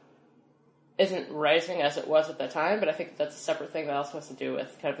isn't rising as it was at the time, but I think that's a separate thing that also has to do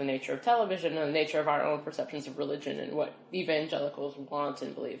with kind of the nature of television and the nature of our own perceptions of religion and what evangelicals want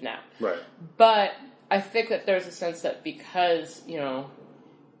and believe now. Right. But I think that there's a sense that because,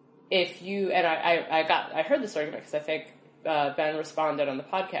 if you, and I heard this argument because I think Ben responded on the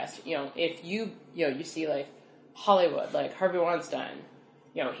podcast, if you see Hollywood, Harvey Weinstein,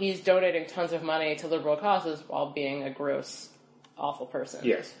 he's donating tons of money to liberal causes while being a gross, awful person.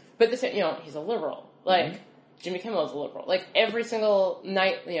 Yes. But he's a liberal. Jimmy Kimmel is a liberal. Every single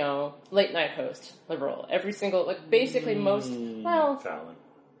night, late night host, liberal. Every single, basically most, Fallon,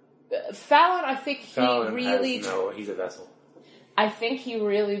 I think he's a vessel. I think he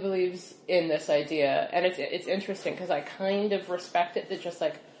really believes in this idea, and it's interesting because I kind of respect it that just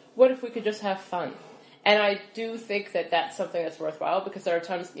what if we could just have fun? And I do think that that's something that's worthwhile, because there are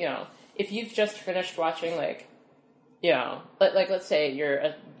times, if you've just finished watching, like let's say you're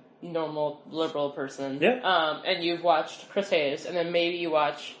a normal liberal person, and you've watched Chris Hayes, and then maybe you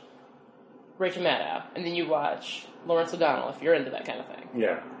watch Rachel Maddow, and then you watch Lawrence O'Donnell, if you're into that kind of thing.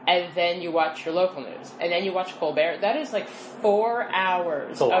 Yeah. And then you watch your local news, and then you watch Colbert. That is like 4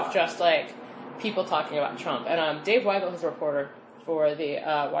 hours of just like people talking about Trump. And Dave Weigel is a reporter for the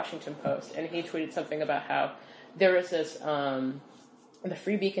Washington Post, and he tweeted something about how there was this, the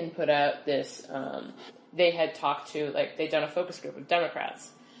Free Beacon put out this, they had talked to, like, they'd done a focus group of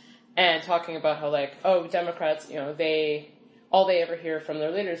Democrats, and talking about how, like, Democrats, all they ever hear from their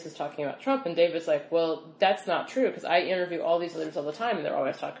leaders is talking about Trump. And Dave was like, well, that's not true, because I interview all these leaders all the time, and they're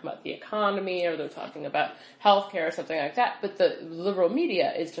always talking about the economy, or they're talking about healthcare or something like that. But the liberal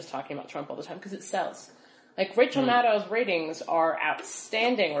media is just talking about Trump all the time because it sells. Like, Rachel Maddow's ratings are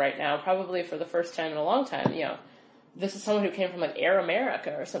outstanding right now, probably for the first time in a long time. This is someone who came from, like, Air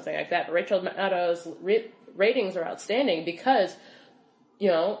America or something like that. But Rachel Maddow's ratings are outstanding because,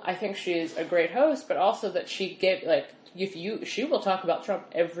 I think she's a great host, but also that she gave, like, she will talk about Trump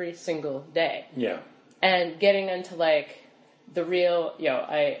every single day. Yeah. And getting into, like, the real,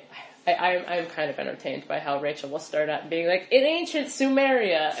 I'm kind of entertained by how Rachel will start out being like, in ancient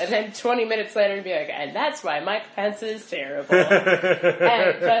Sumeria, and then 20 minutes later be like, and that's why Mike Pence is terrible.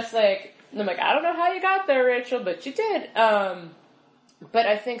 And just like, I'm like, I don't know how you got there, Rachel, but you did. But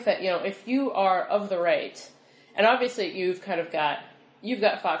I think that, if you are of the right, and obviously you've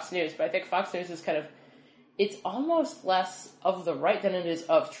got Fox News, but I think Fox News is kind of, it's almost less of the right than it is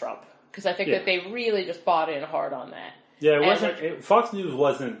of Trump. Because I think that they really just bought in hard on that. Yeah, Fox News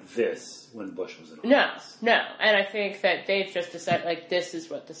wasn't this when Bush was in office. No. And I think that they've just decided, like, this is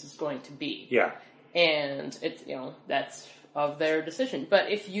what this is going to be. Yeah. And it's, that's of their decision.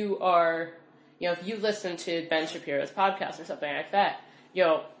 But if you are, if you listen to Ben Shapiro's podcast or something like that,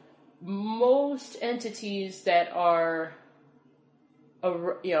 most entities that are,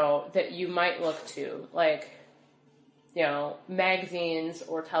 that you might look to, like, magazines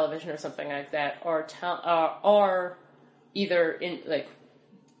or television or something like that, are either in, like,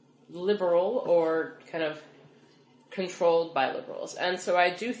 liberal or kind of controlled by liberals. And so I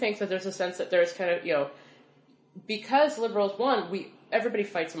do think that there's a sense that there's kind of, because liberals won, everybody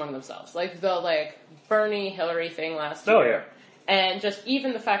fights among themselves. Like the, like, Bernie Hillary thing last year. Oh, yeah. And just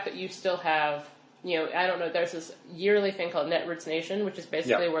even the fact that you still have, I don't know, there's this yearly thing called Netroots Nation, which is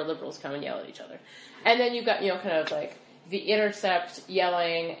basically where liberals come and yell at each other. And then you've got, kind of like The Intercept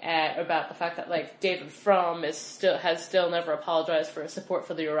yelling about the fact that, like, David Frum has still never apologized for his support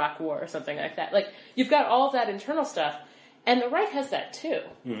for the Iraq War or something like that. Like, you've got all that internal stuff, and the right has that too.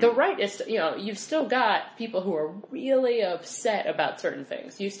 Mm-hmm. The right is, you've still got people who are really upset about certain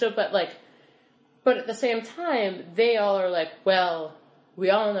things. But at the same time, they all are like, well, we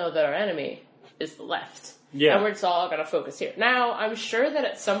all know that our enemy is the left. Yeah. And we're just all going to focus here. Now, I'm sure that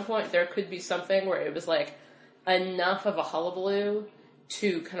at some point there could be something where it was, like, enough of a hullabaloo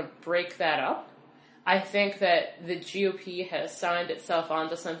to kind of break that up. I think that the GOP has signed itself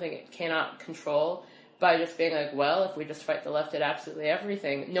onto something it cannot control by just being like, well, if we just fight the left at absolutely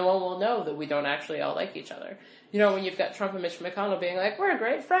everything, no one will know that we don't actually all like each other. When you've got Trump and Mitch McConnell being like, we're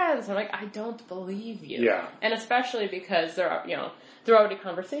great friends, I'm like, I don't believe you. Yeah. And especially because there are already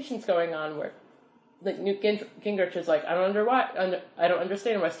conversations going on where, like, Newt Gingrich is like, I don't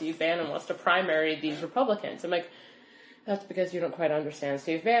understand why Steve Bannon wants to primary these Republicans. I'm like, that's because you don't quite understand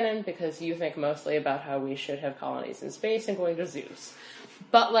Steve Bannon, because you think mostly about how we should have colonies in space and going to zoos.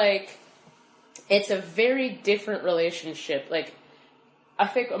 But, like, it's a very different relationship. Like, I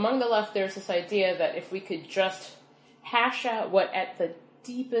think among the left there's this idea that if we could just hash out what at the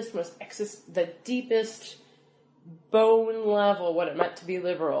deepest, the deepest bone level, what it meant to be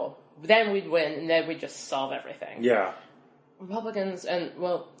liberal, then we'd win, and then we'd just solve everything. Yeah. Republicans and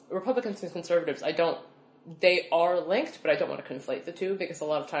conservatives, they are linked, but I don't want to conflate the two, because a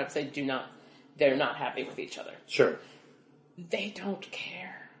lot of times they're not happy with each other. Sure. They don't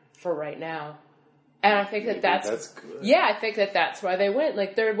care for right now. And I think that's good. Yeah, I think that's why they went.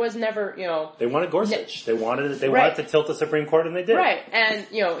 Like, there was never, They wanted Gorsuch. They wanted to tilt the Supreme Court, and they did. Right. And,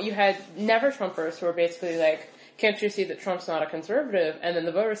 you had never-Trumpers who were basically like, can't you see that Trump's not a conservative? And then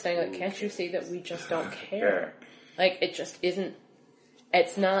the voters saying, like, can't you see that we just don't care? Like, it just isn't,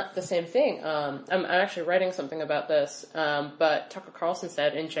 it's not the same thing. I'm actually writing something about this, but Tucker Carlson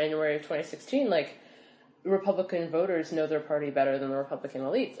said in January of 2016, like, Republican voters know their party better than the Republican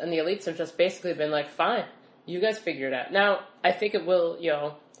elites. And the elites have just basically been like, fine, you guys figure it out. Now, I think it will,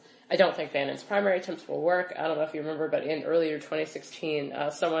 I don't think Bannon's primary attempts will work. I don't know if you remember, but in earlier 2016,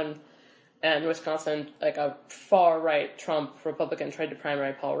 someone And Wisconsin, like a far-right Trump Republican tried to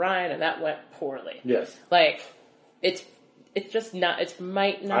primary Paul Ryan, and that went poorly. Yes. Like, it's just not, it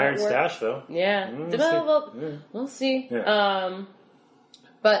might not Iron work. Stash, though. Yeah. We'll see. Yeah.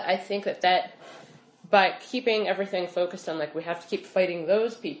 But I think that by keeping everything focused on, like, we have to keep fighting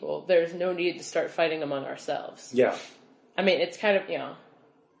those people, there's no need to start fighting among ourselves. Yeah. I mean, it's kind of,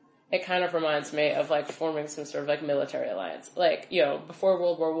 it kind of reminds me of, like, forming some sort of, like, military alliance. Like, before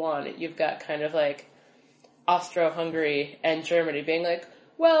World War I, you've got kind of, like, Austro-Hungary and Germany being like,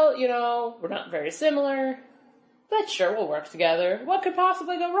 well, we're not very similar, but sure, we'll work together. What could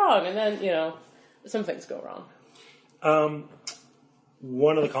possibly go wrong? And then, some things go wrong.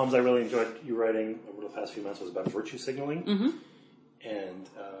 One of the columns I really enjoyed you writing over the past few months was about virtue signaling. Mm-hmm. And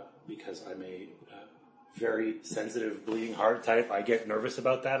because I'm a very sensitive, bleeding heart type, I get nervous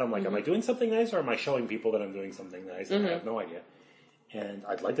about that. I'm like, am I doing something nice, or am I showing people that I'm doing something nice? And I have no idea. And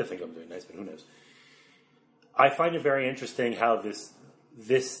I'd like to think I'm doing nice, but who knows? I find it very interesting how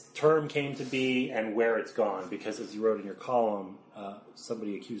this term came to be and where it's gone, because as you wrote in your column,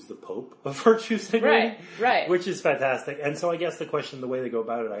 somebody accused the Pope of virtue signaling. Right. Which is fantastic. And so I guess the question, the way they go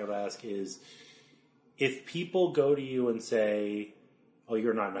about it, I would ask is, if people go to you and say, oh,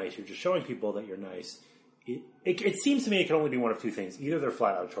 you're not nice, you're just showing people that you're nice, it seems to me it can only be one of two things. Either they're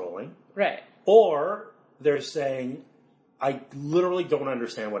flat out trolling. Right. Or they're saying, I literally don't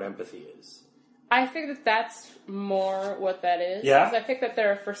understand what empathy is. I think that that's more what that is. Yeah? Because I think that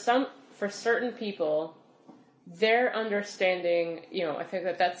there are, for certain people, their understanding, I think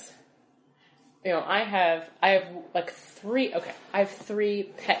that that's, I have like I have three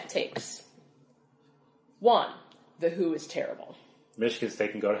pet takes. One, the Who is terrible. Michigan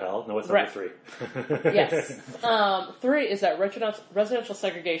State can go to hell. No, it's number three. Yes. 3 is that residential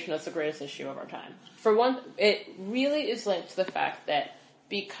segregation is the greatest issue of our time. For one, it really is linked to the fact that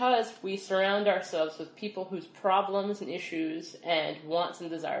because we surround ourselves with people whose problems and issues and wants and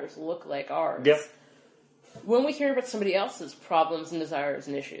desires look like ours, yep. When we hear about somebody else's problems and desires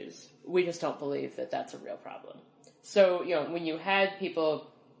and issues, we just don't believe that that's a real problem. So, when you had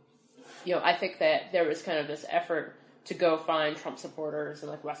people, I think that there was kind of this effort to go find Trump supporters in,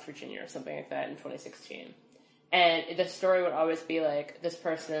 like, West Virginia or something like that in 2016. And the story would always be like, this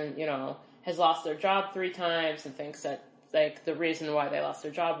person, has lost their job 3 times and thinks that, like, the reason why they lost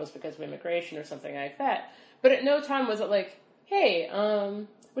their job was because of immigration or something like that. But at no time was it like, hey,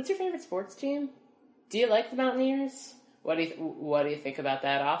 what's your favorite sports team? Do you like the Mountaineers? What do you think about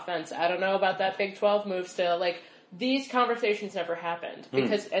that offense? I don't know about that Big 12 move still. Like, these conversations never happened.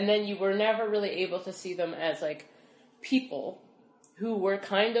 And then you were never really able to see them as, like, people who were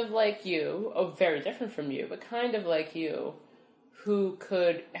kind of like you, very different from you, but kind of like you, who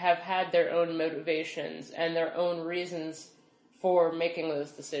could have had their own motivations and their own reasons for making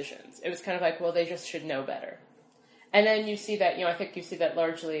those decisions. It was kind of like, well, they just should know better. And then you see that, I think you see that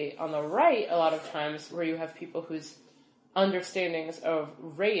largely on the right a lot of times, where you have people whose understandings of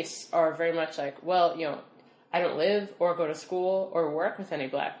race are very much like, well, I don't live or go to school or work with any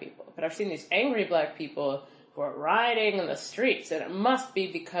black people, but I've seen these angry black people who are rioting in the streets, and it must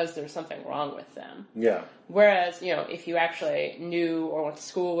be because there's something wrong with them. Yeah. Whereas, if you actually knew or went to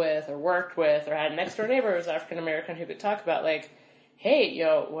school with or worked with or had next door neighbor who was African American who could talk about, like, hey,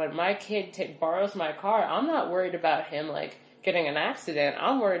 when my kid borrows my car, I'm not worried about him, like, getting an accident.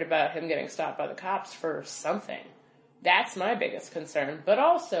 I'm worried about him getting stopped by the cops for something. That's my biggest concern. But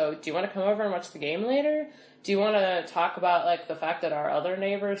also, do you want to come over and watch the game later? Do you want to talk about, like, the fact that our other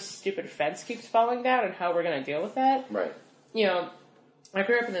neighbor's stupid fence keeps falling down and how we're going to deal with that? Right. I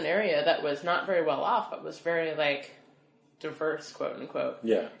grew up in an area that was not very well off, but was very, like, diverse, quote unquote.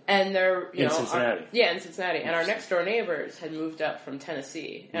 Yeah. And they're, in Cincinnati. In Cincinnati. And our next door neighbors had moved up from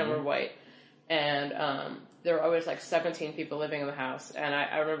Tennessee and were white. And there were always, like, 17 people living in the house. And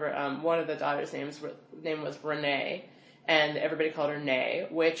I remember one of the daughters' name was Renee. And everybody called her Nay,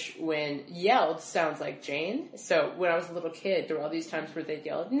 which, when yelled, sounds like Jane. So when I was a little kid, there were all these times where they'd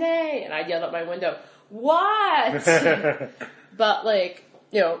yell, Nay! And I'd yell out my window, what? But, like,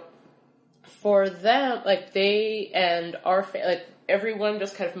 for them, like, they and our like, everyone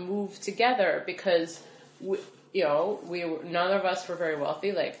just kind of moved together because, none of us were very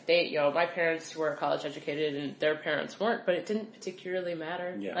wealthy. Like, my parents were college educated and their parents weren't, but it didn't particularly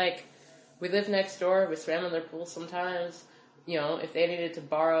matter. Yeah. Like, we lived next door. We swam in their pool sometimes. If they needed to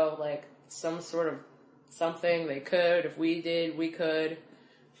borrow, like, some sort of something, they could. If we did, we could.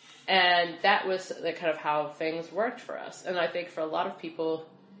 And that was, like, kind of how things worked for us. And I think for a lot of people,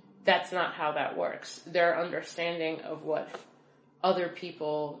 that's not how that works. Their understanding of what other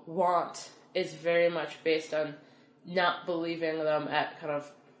people want is very much based on not believing them at kind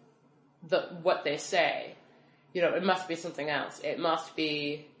of what they say. It must be something else. It must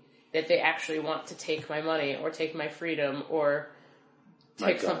be that they actually want to take my money or take my freedom or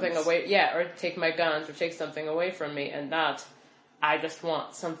take something away. Yeah, or take my guns or take something away from me, and not, I just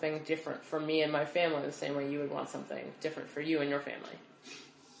want something different for me and my family the same way you would want something different for you and your family.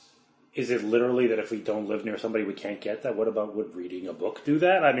 Is it literally that if we don't live near somebody, we can't get that? What about, would reading a book do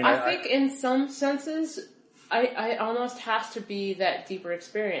that? I mean, I think in some senses, I almost has to be that deeper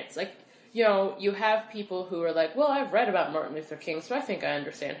experience. Like, you have people who are like, well, I've read about Martin Luther King, so I think I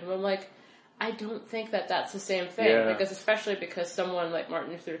understand him. I'm like, I don't think that that's the same thing. Yeah. Especially because someone like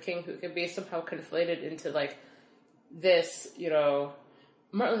Martin Luther King, who could be somehow conflated into, like, this,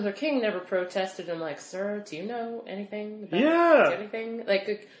 Martin Luther King never protested. I'm like, sir, do you know anything about anything?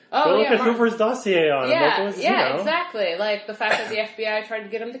 Like, go look at Hoover's dossier on him. Exactly. Like, the fact that the FBI tried to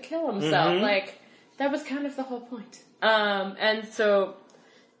get him to kill himself. Mm-hmm. Like, that was kind of the whole point. And so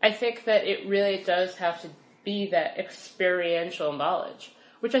I think that it really does have to be that experiential knowledge,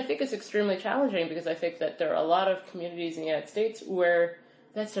 which I think is extremely challenging, because I think that there are a lot of communities in the United States where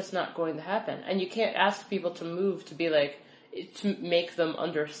that's just not going to happen. And you can't ask people to move to be like, to make them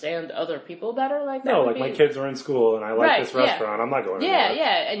understand other people better. Like, that my kids are in school and I like this restaurant. I'm not going anywhere.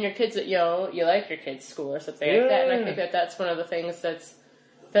 Yeah. And your kids, you like your kids' school or something like that. And I think that that's one of the things that's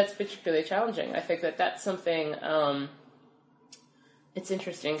particularly challenging. I think that that's something, it's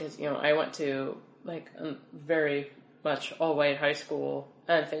interesting because, I went to, like, very much all-white high school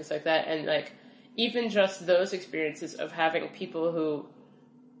and things like that. And, like, even just those experiences of having people who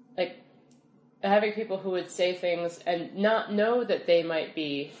would say things and not know that they might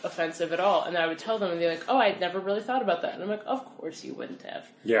be offensive at all. And I would tell them, and they're like, oh, I'd never really thought about that. And I'm like, of course you wouldn't have.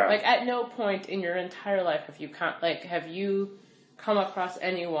 Yeah. Like, at no point in your entire life have you come across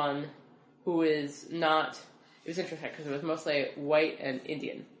anyone who is not... It was interesting because it was mostly white and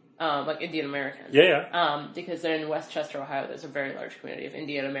Indian, like Indian American. Yeah. Because they're in Westchester, Ohio. There's a very large community of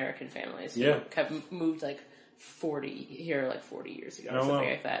Indian American families who have moved like 40 years ago or something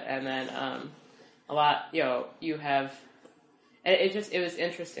like that. And then a lot, you have, and it was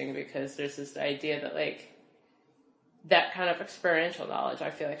interesting because there's this idea that, like, that kind of experiential knowledge,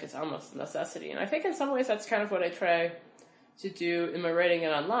 I feel like, is almost a necessity. And I think in some ways that's kind of what I try to do in my writing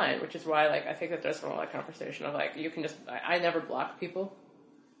and online, which is why, like, I think that there's been a lot of conversation of, like, you can just, I never block people.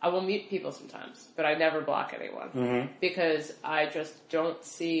 I will meet people sometimes, but I never block anyone. Because I just don't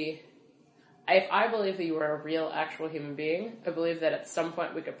see, if I believe that you are a real, actual human being, I believe that at some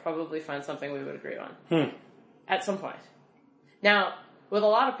point we could probably find something we would agree on. At some point. Now, with a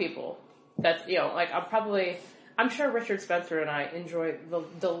lot of people, that's, like, I'm sure Richard Spencer and I enjoy the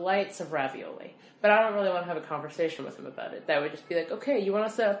delights of ravioli, but I don't really want to have a conversation with him about it. That would just be like, okay, you want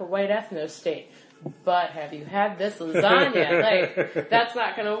to set up a white ethno state, but have you had this lasagna? Like, that's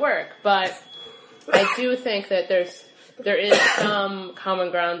not going to work. But I do think that there is some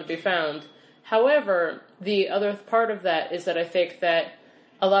common ground to be found. However, the other part of that is that I think that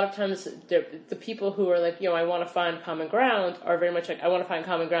a lot of times the people who are like, I want to find common ground are very much like, I want to find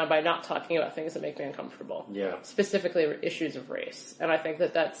common ground by not talking about things that make me uncomfortable. Yeah. Specifically issues of race. And I think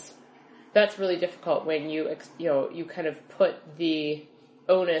that that's really difficult when you kind of put the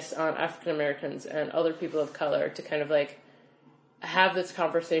onus on African Americans and other people of color to kind of like have this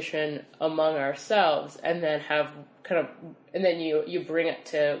conversation among ourselves, and then you bring it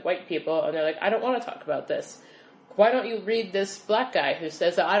to white people and they're like, I don't want to talk about this. Why don't you read this black guy who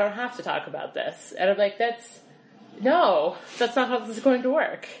says that I don't have to talk about this? And I'm like, that's not how this is going to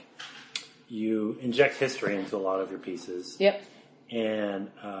work. You inject history into a lot of your pieces. Yep. And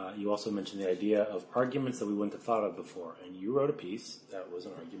you also mentioned the idea of arguments that we wouldn't have thought of before. And you wrote a piece that was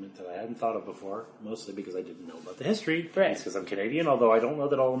an argument that I hadn't thought of before, mostly because I didn't know about the history. Right. Because I'm Canadian, although I don't know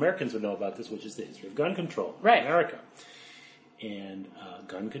that all Americans would know about this, which is the history of gun control in America. And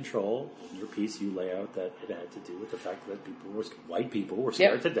gun control, in your piece, you lay out that it had to do with the fact that white people were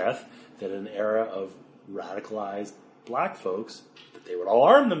scared to death that in an era of radicalized black folks, that they would all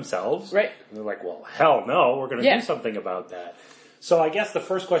arm themselves. Right. And they're like, well, hell no, we're going to do something about that. So I guess the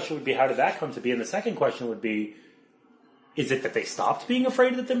first question would be, how did that come to be? And the second question would be, is it that they stopped being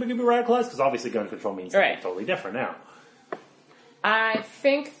afraid that they were going to be radicalized? Because obviously gun control means something totally different now. I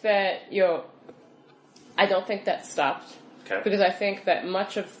think that, I don't think that stopped. Okay. Because I think that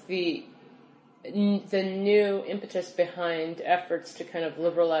much of the new impetus behind efforts to kind of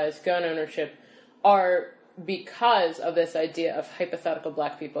liberalize gun ownership are because of this idea of hypothetical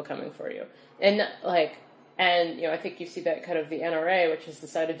black people coming for you. And I think you see that kind of the NRA, which has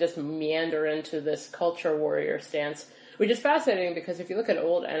decided to just meander into this culture warrior stance, Which is fascinating because if you look at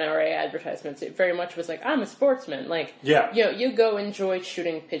old NRA advertisements, it very much was like, I'm a sportsman. Like, you go enjoy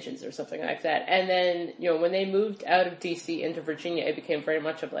shooting pigeons or something like that. And then, when they moved out of D.C. into Virginia, it became very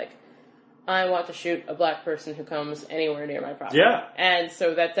much of like, I want to shoot a black person who comes anywhere near my property. Yeah. And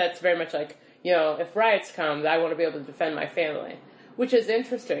so that's very much like, if riots come, I want to be able to defend my family. Which is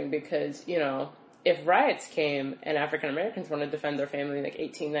interesting because, if riots came and African Americans wanted to defend their family in like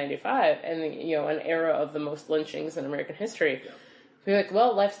 1895 and an era of the most lynchings in American history, be like,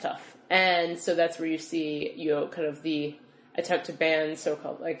 well, life's tough. And so that's where you see kind of the attempt to ban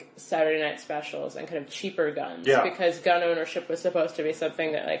so-called like Saturday night specials and kind of cheaper guns because gun ownership was supposed to be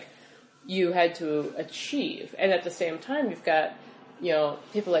something that like you had to achieve. And at the same time, you've got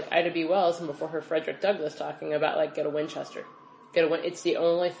people like Ida B. Wells and before her Frederick Douglass talking about like get a Winchester. It's the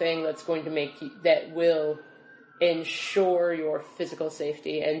only thing that's going to make you, that will ensure your physical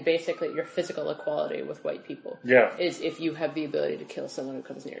safety and basically your physical equality with white people. Yeah. Is if you have the ability to kill someone who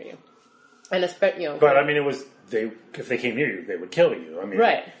comes near you. And especially, But I mean, if they came near you, they would kill you. I mean,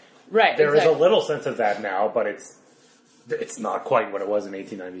 right. There is a little sense of that now, but it's not quite what it was in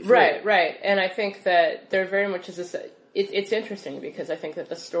 1893. Right. And I think that there very much is this. It's interesting because I think that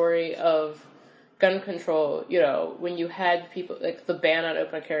the story of gun control, when you had people, like the ban on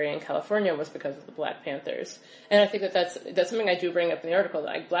open carry in California was because of the Black Panthers. And I think that that's something I do bring up in the article.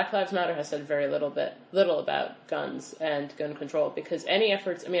 Like Black Lives Matter has said very little about guns and gun control because any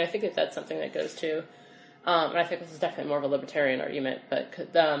efforts, I think that that's something that goes to, and I think this is definitely more of a libertarian argument,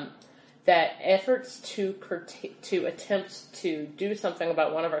 but that efforts to attempt to do something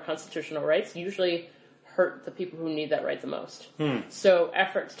about one of our constitutional rights usually hurt the people who need that right the most. So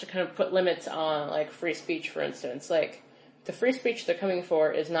efforts to kind of put limits on, like, free speech, for instance. Like, the free speech they're coming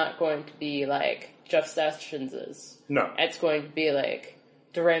for is not going to be, like, Jeff Sessions'. No. It's going to be, like,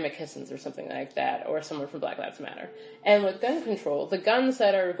 DeRay McKisson's or something like that, or someone from Black Lives Matter. And with gun control, the guns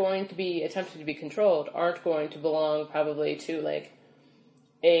that are going to be attempted to be controlled aren't going to belong probably to, like,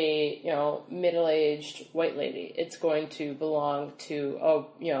 a, middle-aged white lady. It's going to belong to,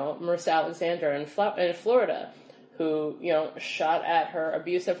 Marissa Alexander in Florida, who, shot at her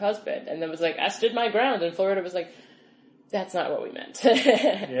abusive husband and then was like, I stood my ground. And Florida was like, that's not what we meant.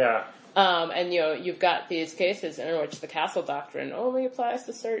 Yeah. And, you've got these cases in which the Castle Doctrine only applies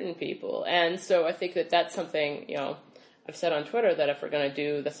to certain people. And so I think that that's something, I've said on Twitter that if we're going to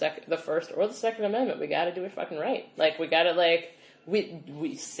do the First or the Second Amendment, we got to do it fucking right. Like, we got to, like,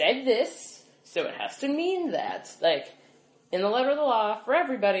 we said this, so it has to mean that. Like, in the letter of the law, for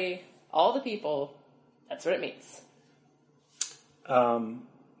everybody, all the people, that's what it means.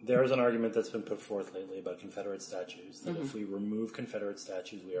 There is an argument that's been put forth lately about Confederate statues, that if we remove Confederate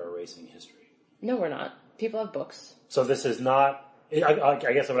statues, we are erasing history. No, we're not. People have books. So this is not...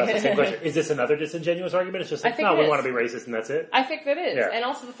 I guess I would ask the same question. Is this another disingenuous argument? It's just like, no, we want to be racist and that's it? I think that is. Yeah. And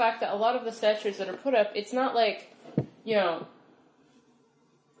also the fact that a lot of the statues that are put up, it's not like,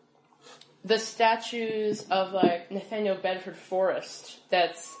 the statues of, like, Nathaniel Bedford Forrest,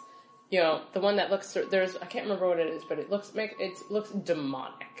 that's, the one that looks, I can't remember what it is, but it looks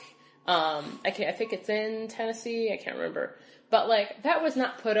demonic. I think it's in Tennessee, I can't remember. But, like, that was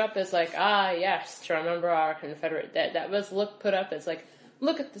not put up as, like, yes, to remember our Confederate dead. That was put up as, like,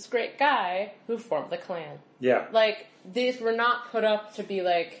 look at this great guy who formed the Klan. Yeah. Like, these were not put up to be,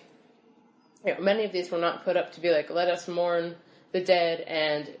 like, many of these were not put up to be, like, let us mourn the dead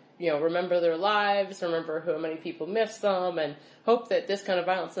and, remember their lives, remember how many people missed them, and hope that this kind of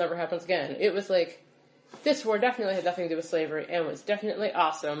violence never happens again. It was like, this war definitely had nothing to do with slavery, and was definitely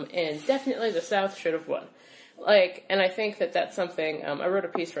awesome, and definitely the South should have won. Like, and I think that that's something, I wrote a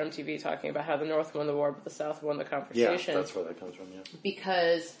piece for MTV talking about how the North won the war, but the South won the conversation. Yeah, that's where that comes from, yeah.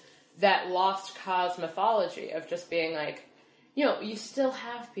 Because that lost cause mythology of just being like, you still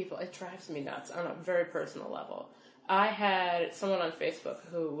have people, it drives me nuts on a very personal level. I had someone on Facebook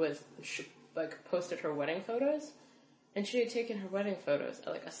who was, posted her wedding photos, and she had taken her wedding photos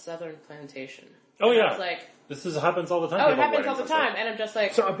at, like, a southern plantation. Oh, yeah. I was like... This happens all the time. Oh, it happens all the time, and I'm just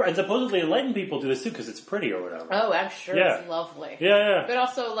like... So, and supposedly enlightened people do this, too, because it's pretty or whatever. Oh, I'm sure it's lovely. Yeah. But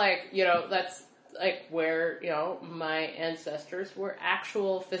also, like, that's, like, where, my ancestors were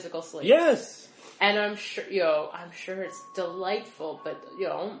actual physical slaves. Yes! And I'm sure, it's delightful, but,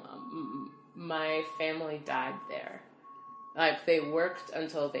 my family died there. Like, they worked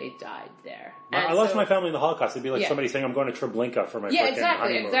until they died there. I lost my family in the Holocaust. It'd be like somebody saying, I'm going to Treblinka for my freaking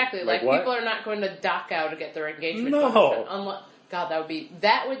honeymoon. Exactly. Like what? people are not going to Dachau to get their engagement. No. God, that would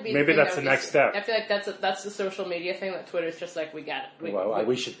be maybe that's the next step. I feel like that's the social media thing that Twitter's just like, we got it.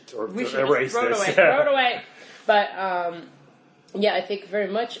 We should erase this. Throw it away. But, Yeah, I think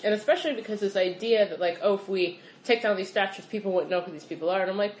very much, and especially because this idea that, like, oh, if we take down these statues, people won't know who these people are. And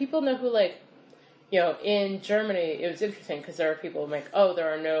I'm like, people know who, like, in Germany, it was interesting because there are people like, oh,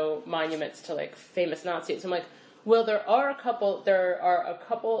 there are no monuments to, like, famous Nazis. I'm like, well, there are a couple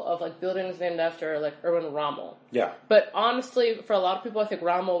of, like, buildings named after, like, Erwin Rommel. Yeah. But honestly, for a lot of people, I think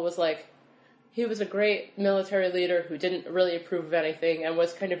Rommel was, like, he was a great military leader who didn't really approve of anything and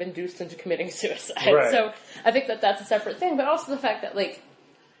was kind of induced into committing suicide. Right. So I think that that's a separate thing, but also the fact that, like,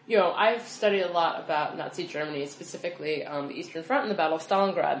 I've studied a lot about Nazi Germany, specifically the Eastern Front and the Battle of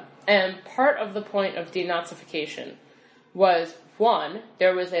Stalingrad. And part of the point of denazification was, one,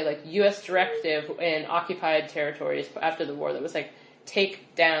 there was a, like, U.S. directive in occupied territories after the war that was, like,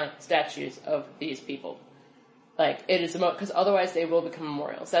 take down statues of these people. Like, it is the most, because otherwise they will become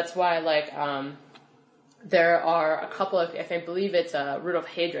memorials. That's why, like, there are a couple of, I believe it's Rudolf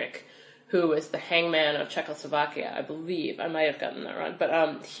Heydrich, who was the hangman of Czechoslovakia, I believe. I might have gotten that wrong.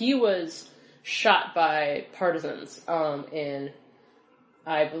 But he was shot by partisans in,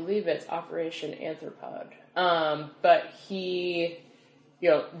 I believe it's Operation Anthropod. But he,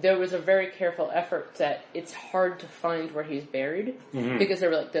 there was a very careful effort that it's hard to find where he's buried, because they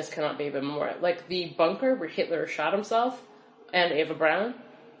were like, this cannot be a memorial. Like, the bunker where Hitler shot himself and Eva Braun,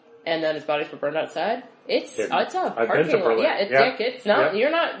 and then his bodies were burned outside, it's a parking lot. Yeah, it's not,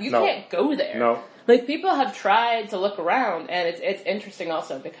 you can't go there. No. Like, people have tried to look around, and it's interesting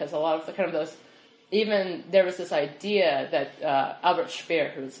also, because a lot of the kind of those, even there was this idea that Albert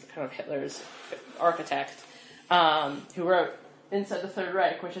Speer, who's kind of Hitler's architect, who wrote Inside the Third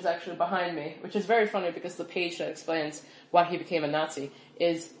Reich, which is actually behind me, which is very funny because the page that explains why he became a Nazi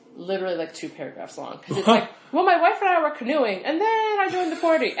is literally like 2 paragraphs long. Because it's like, well, my wife and I were canoeing, and then I joined the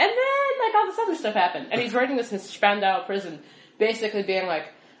party, and then, like, all this other stuff happened. And he's writing this in Spandau prison, basically being like,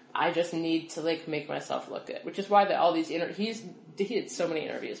 I just need to, like, make myself look good. Which is why all these he did so many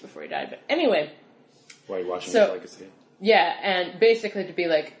interviews before he died. But anyway. Why are you watching his legacy? Yeah, and basically to be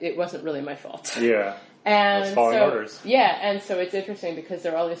like, it wasn't really my fault. Yeah. And that's following orders. Yeah, and so it's interesting because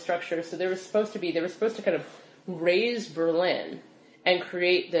there are all these structures. So they were supposed to kind of raise Berlin and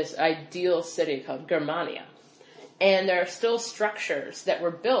create this ideal city called Germania. And there are still structures that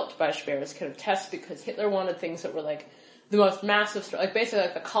were built by Speer as kind of tests because Hitler wanted things that were like the most massive, like basically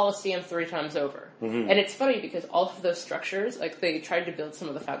like the Colosseum 3 times over. Mm-hmm. And it's funny because all of those structures, like they tried to build some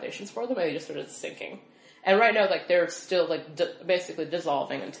of the foundations for them and they just started sinking. And right now, like, they're still, like, basically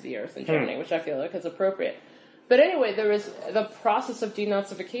dissolving into the earth in Germany, which I feel like is appropriate. But anyway, the process of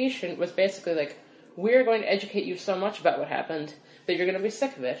denazification was basically like, we're going to educate you so much about what happened that you're going to be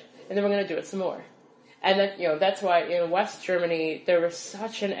sick of it, and then we're going to do it some more. And then, that's why in West Germany, there was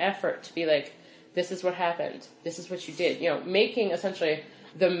such an effort to be like, this is what happened, this is what you did. Making, essentially,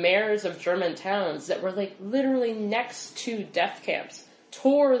 the mayors of German towns that were, like, literally next to death camps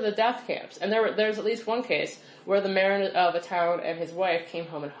tour the death camps. And there's at least one case where the mayor of a town and his wife came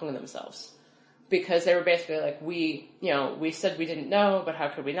home and hung themselves. Because they were basically like, we said we didn't know, but how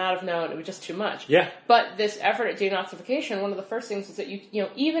could we not have known? It was just too much. Yeah. But this effort at denazification, one of the first things is that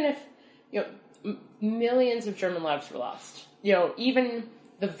even if, millions of German lives were lost. Even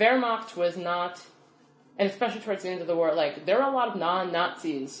the Wehrmacht was not, and especially towards the end of the war, like, there were a lot of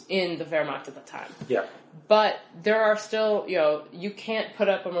non-Nazis in the Wehrmacht at the time. Yeah. But there are still, you can't put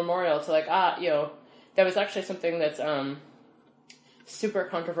up a memorial to like, that was actually something that's super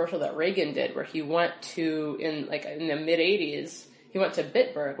controversial that Reagan did, where he went to, in the mid-'80s, he went to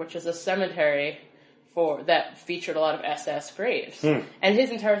Bitburg, which is a cemetery that featured a lot of SS graves. And his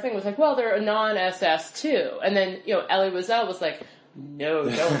entire thing was like, well, they're a non-SS too. And then, Elie Wiesel was like, no,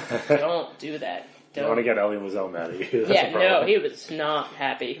 don't do that. Don't want to get Elie Wiesel mad at you. That's no, he was not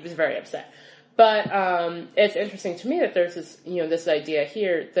happy. He was very upset. But it's interesting to me that there's this, this idea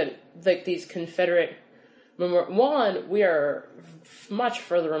here that, like, these Confederate... One, we are much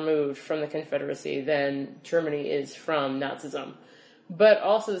further removed from the Confederacy than Germany is from Nazism. But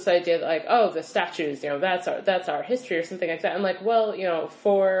also this idea that, like, oh, the statues, that's our history or something like that. And, like, well,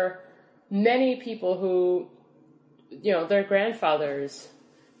 for many people who, their grandfathers,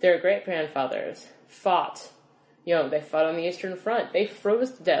 their great-grandfathers fought... they fought on the Eastern Front. They froze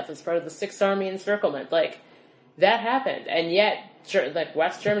to death as part of the 6th Army encirclement. Like, that happened. And yet, like,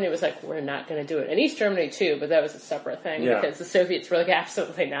 West Germany was like, we're not going to do it. And East Germany, too, but that was a separate thing because the Soviets were like,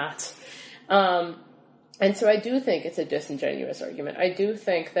 absolutely not. And so I do think it's a disingenuous argument. I do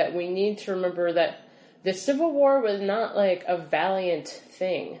think that we need to remember that the Civil War was not, like, a valiant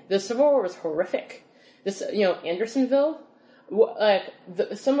thing. The Civil War was horrific. Andersonville, like,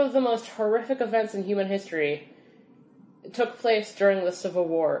 some of the most horrific events in human history took place during the Civil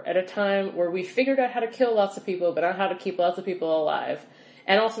War at a time where we figured out how to kill lots of people, but not how to keep lots of people alive.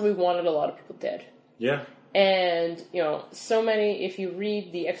 And also we wanted a lot of people dead. Yeah. And, so many, if you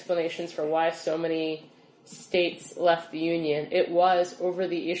read the explanations for why so many states left the Union, it was over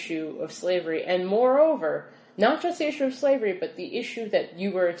the issue of slavery. And moreover, not just the issue of slavery, but the issue that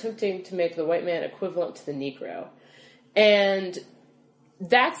you were attempting to make the white man equivalent to the Negro. And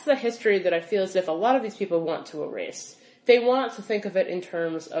that's the history that I feel as if a lot of these people want to erase. They want to think of it in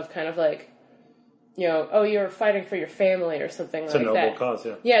terms of kind of like, you're fighting for your family or something like that. It's a noble cause,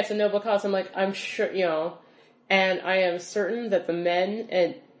 yeah. Yeah, it's a noble cause. I'm like, I'm sure, and I am certain that the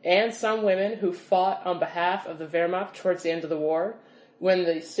men and some women who fought on behalf of the Wehrmacht towards the end of the war, when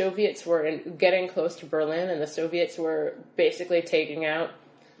the Soviets were getting close to Berlin and the Soviets were basically taking out,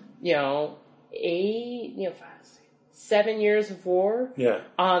 7 years of war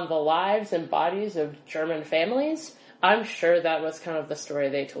on the lives and bodies of German families, I'm sure that was kind of the story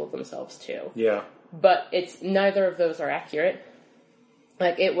they told themselves too. Yeah. But neither of those are accurate.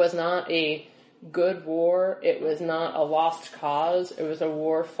 Like, it was not a good war. It was not a lost cause. It was a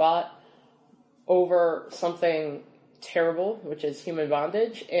war fought over something terrible, which is human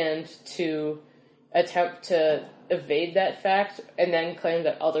bondage, and to attempt to evade that fact and then claim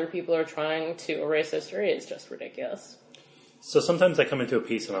that other people are trying to erase history is just ridiculous. So sometimes I come into a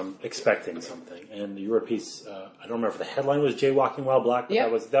piece and I'm expecting something, and you wrote a piece, I don't remember if the headline was Jaywalking While Black, but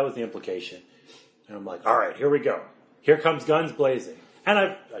that was the implication. And I'm like, all right, here we go. Here comes guns blazing. And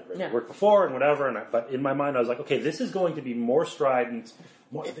I'd read work before and whatever, but in my mind I was like, okay, this is going to be more strident,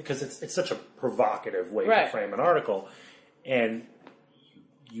 because it's such a provocative way to frame an article. And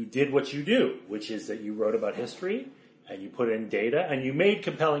you did what you do, which is that you wrote about history, and you put in data, and you made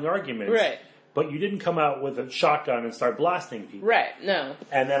compelling arguments. Right. But you didn't come out with a shotgun and start blasting people. Right, no.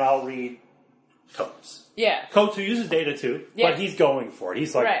 And then I'll read Coates. Yeah. Coates, who uses data too, but he's going for it.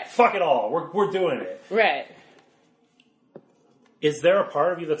 He's like, fuck it all, we're doing it. Right. Is there a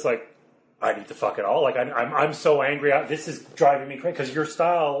part of you that's like, I need to fuck it all? Like, I'm so angry, this is driving me crazy. Because your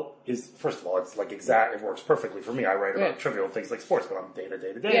style is, first of all, it's like it works perfectly for me. I write about trivial things like sports, but I'm data,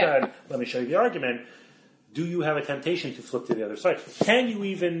 and let me show you the argument. Do you have a temptation to flip to the other side? Can you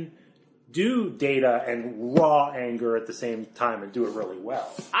even do data and raw anger at the same time and do it really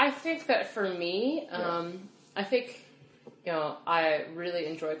well? I think that for me, I think, I really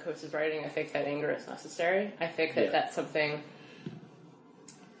enjoy Coates' writing. I think that anger is necessary. I think that that's something...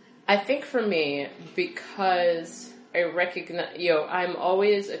 I think for me, because I recognize, I'm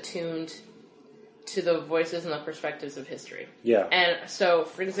always attuned to the voices and the perspectives of history. Yeah. And so,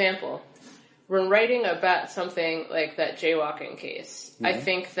 for example, when writing about something like that jaywalking case, I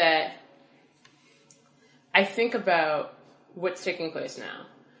think about what's taking place now.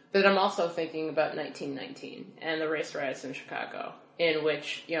 But I'm also thinking about 1919 and the race riots in Chicago, in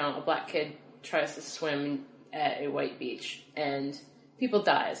which, a black kid tries to swim at a white beach and people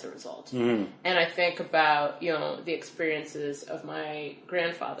die as a result. Mm-hmm. And I think about, the experiences of my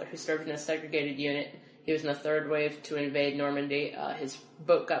grandfather who served in a segregated unit. He was in the third wave to invade Normandy. His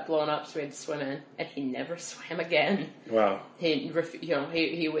boat got blown up, so he had to swim in, and he never swam again. Wow. He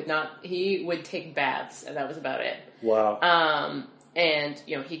would not. He would take baths, and that was about it. Wow. And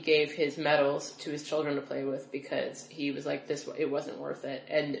he gave his medals to his children to play with because he was like, it wasn't worth it.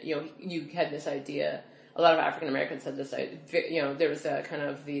 And you had this idea. A lot of African Americans had this, there was kind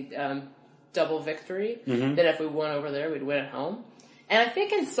of the double victory, that if we won over there, we'd win at home. And I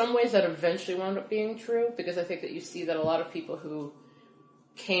think in some ways that eventually wound up being true, because I think that you see that a lot of people who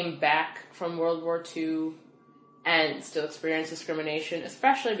came back from World War II and still experienced discrimination,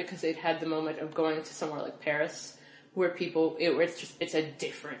 especially because they'd had the moment of going to somewhere like Paris, where it's a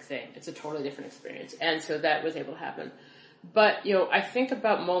different thing. It's a totally different experience. And so that was able to happen. But, I think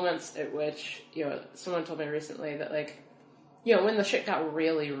about moments at which, someone told me recently that, when the shit got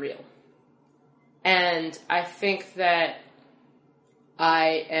really real. And I think that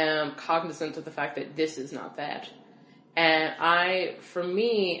I am cognizant of the fact that this is not that. And for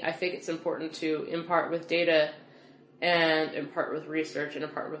me, I think it's important to impart with data and impart with research and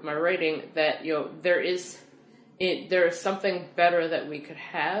impart with my writing that, there is something better that we could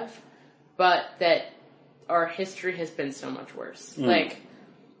have, but that our history has been so much worse.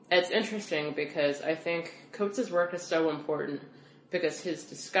 It's interesting because I think Coates' work is so important because his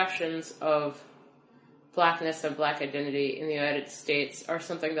discussions of blackness and black identity in the United States are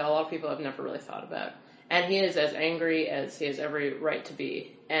something that a lot of people have never really thought about. And he is as angry as he has every right to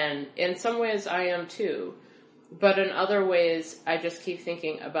be. And in some ways I am too. But in other ways, I just keep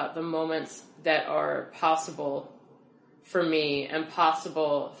thinking about the moments that are possible for me and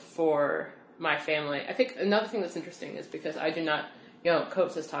possible for my family. I think another thing that's interesting is because I do not,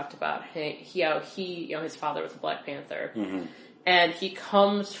 Coates has talked about how he his father was a Black Panther, and he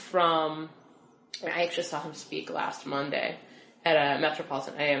comes from. I actually saw him speak last Monday at a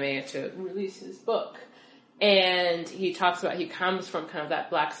Metropolitan AMA to release his book, and he talks about he comes from kind of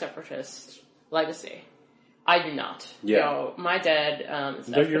that Black separatist legacy. I do not. Yeah. My dad.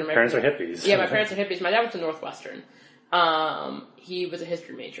 Your parents are hippies. Yeah, my parents are hippies. My dad went to Northwestern. He was a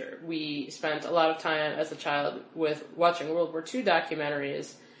history major. We spent a lot of time as a child with watching World War II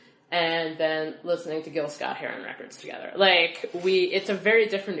documentaries and then listening to Gil Scott-Heron records together. It's a very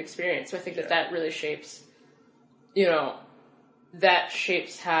different experience. So I think that really shapes, that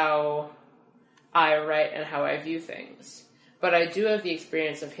shapes how I write and how I view things. But I do have the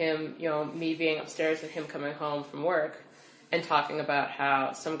experience of him, me being upstairs and him coming home from work and talking about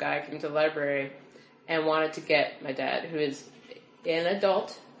how some guy came to the library and wanted to get my dad, who is an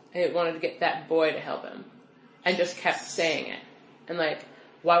adult, and wanted to get that boy to help him. And just kept saying it. And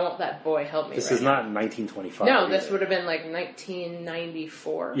why won't that boy help me? This is not 1925. No, this would have been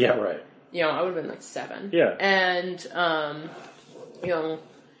 1994. Yeah, right. I would have been 7. Yeah. And,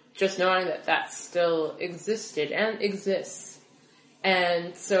 just knowing that still existed and exists.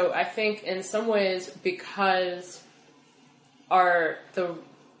 And so I think in some ways, because our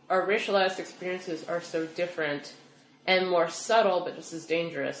racialized experiences are so different and more subtle, but just as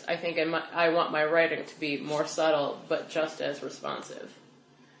dangerous, I think I want my writing to be more subtle, but just as responsive.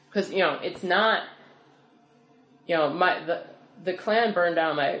 Because, it's not, the Klan burned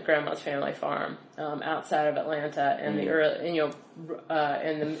down my grandma's family farm, outside of Atlanta in the early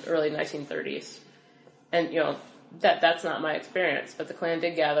 1930s. And, that's not my experience, but the Klan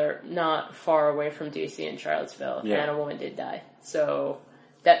did gather not far away from D.C. in Charlottesville, and a woman did die. So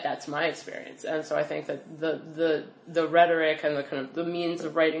that's my experience. And so I think that the rhetoric and the kind of the means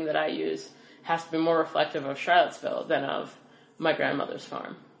of writing that I use has to be more reflective of Charlottesville than of my grandmother's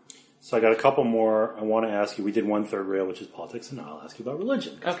farm. So I got a couple more I want to ask you. We did 1/3 rail, which is politics, and now I'll ask you about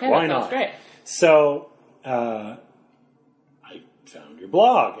religion. Okay, why that sounds not? Great. So I found your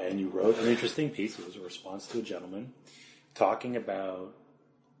blog, and you wrote an interesting piece. It was a response to a gentleman talking about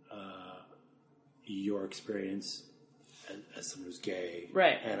your experience as someone who's gay,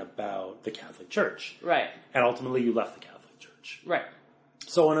 right, and about the Catholic Church, right, and ultimately you left the Catholic Church, right.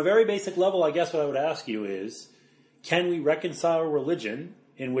 So on a very basic level, I guess what I would ask you is, can we reconcile a religion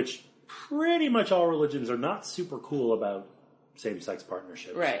in which pretty much all religions are not super cool about same-sex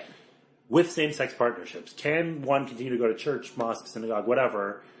partnerships, right, with same-sex partnerships? Can one continue to go to church, mosque, synagogue,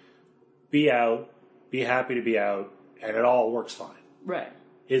 whatever, be out, be happy to be out, and it all works fine? Right.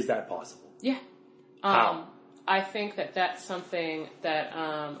 Is that possible? Yeah. How? I think that's something that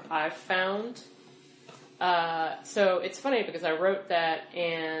I've found. So it's funny because I wrote that,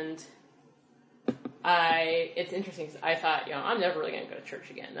 and it's interesting because I thought, I'm never really going to go to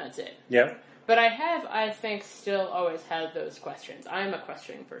church again. That's it. Yeah. But I think, still always had those questions. I'm a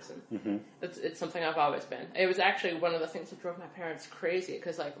questioning person. Mm-hmm. It's something I've always been. It was actually one of the things that drove my parents crazy,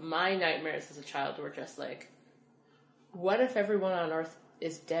 because, my nightmares as a child were just what if everyone on Earth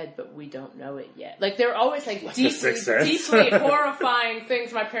is dead, but we don't know it yet? They're always, deeply horrifying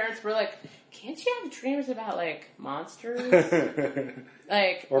things. My parents were can't you have dreams about, monsters?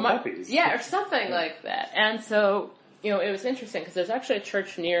 Or puppies. Yeah, or something like that. And so, it was interesting, because there's actually a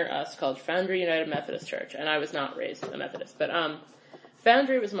church near us called Foundry United Methodist Church, and I was not raised a Methodist, but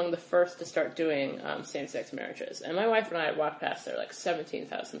Foundry was among the first to start doing same-sex marriages. And my wife and I had walked past there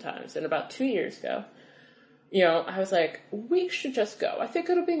 17,000 times, and about 2 years ago, I was we should just go. I think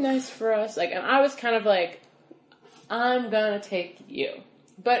it'll be nice for us. And I was kind of I'm gonna take you.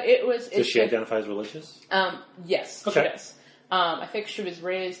 But it was... Does she identify as religious? Yes, okay. She does. I think she was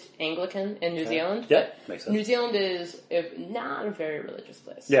raised Anglican in New Zealand. Yeah, makes sense. New Zealand is not a very religious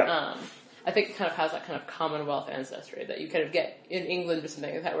place. Yeah. I think it kind of has that kind of Commonwealth ancestry that you kind of get in England or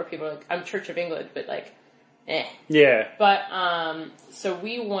something like that, where people are I'm Church of England, but eh. Yeah. But, so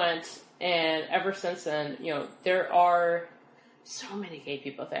we went, and ever since then, there are so many gay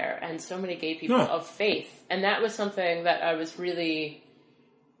people there, and so many gay people of faith. And that was something that I was really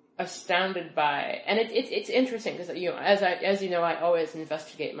astounded by. And it's interesting, because, as you know, I always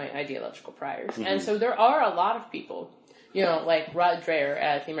investigate my ideological priors. Mm-hmm. And so there are a lot of people, like Rod Dreher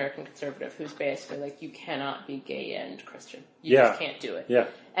at the American Conservative, who's basically you cannot be gay and Christian. You just can't do it. Yeah.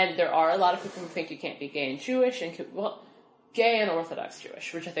 And there are a lot of people who think you can't be gay and Jewish, and gay and Orthodox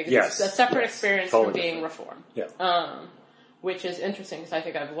Jewish, which I think is a separate experience from being Reform. Yeah. Which is interesting, because I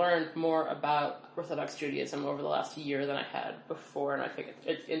think I've learned more about Orthodox Judaism over the last year than I had before, and I think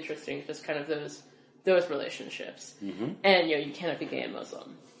it's interesting, just kind of those relationships. Mm-hmm. And, you cannot be gay and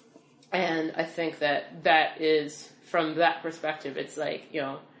Muslim. And I think that is, from that perspective, it's like,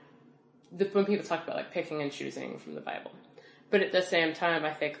 when people talk about like picking and choosing from the Bible. But at the same time,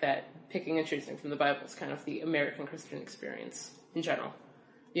 I think that picking and choosing from the Bible is kind of the American Christian experience in general.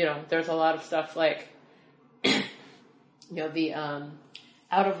 There's a lot of stuff like, the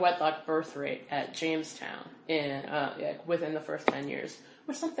out of wedlock birth rate at Jamestown within the first 10 years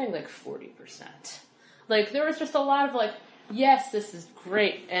was something like 40%. Like, there was just a lot of like, yes, this is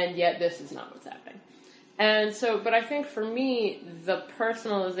great, and yet this is not what's happening. And so, but I think for me, the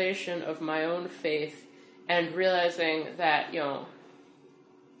personalization of my own faith and realizing that,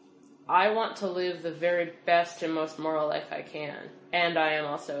 I want to live the very best and most moral life I can, and I am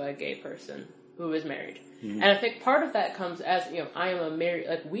also a gay person who is married. Mm-hmm. And I think part of that comes as, I am a married,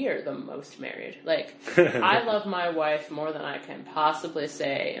 like, we are the most married. Like, I love my wife more than I can possibly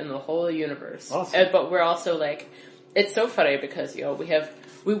say in the whole universe. Awesome. But we're also, like, it's so funny because,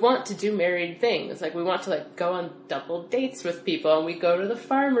 we want to do married things. Like, we want to, like, go on double dates with people, and we go to the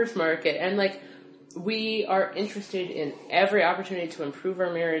farmer's market, and, like, we are interested in every opportunity to improve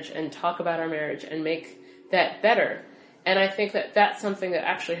our marriage and talk about our marriage and make that better. And I think that that's something that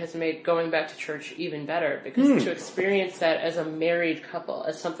actually has made going back to church even better, because to experience that as a married couple,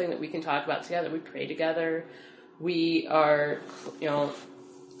 as something that we can talk about together, we pray together, we are,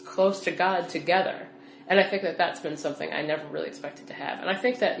 close to God together. And I think that that's been something I never really expected to have. And I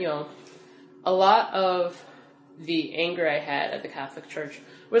think that, a lot of the anger I had at the Catholic Church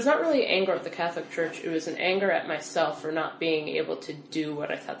was not really anger at the Catholic Church, it was an anger at myself for not being able to do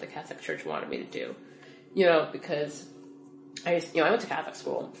what I thought the Catholic Church wanted me to do. Because I went to Catholic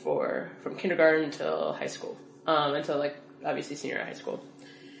school from kindergarten until high school, until like obviously senior year of high school.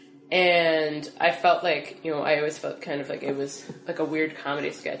 And I felt like, I always felt kind of like it was like a weird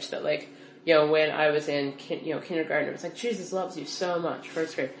comedy sketch that like, when I was in, kindergarten, it was like, Jesus loves you so much.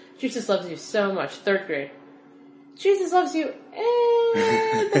 First grade, Jesus loves you so much. Third grade, Jesus loves you,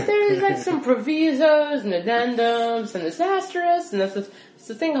 but there's like some provisos and addendums and this asterisk, and this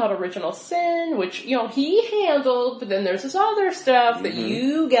thing called original sin, which, he handled, but then there's this other stuff that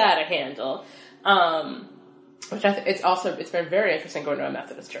you gotta handle. Which it's been very interesting going to a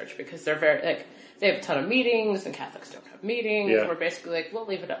Methodist church, because they're very, like, they have a ton of meetings, and Catholics don't have meetings. Yeah. We're basically like, we'll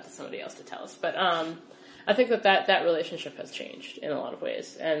leave it up to somebody else to tell us. But, I think that relationship has changed in a lot of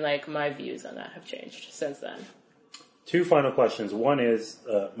ways, and like my views on that have changed since then. 2 final questions. One is,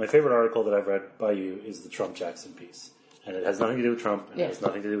 my favorite article that I've read by you is the Trump-Jackson piece. And it has nothing to do with Trump, and it has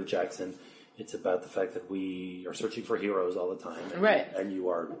nothing to do with Jackson. It's about the fact that we are searching for heroes all the time. And, right. And you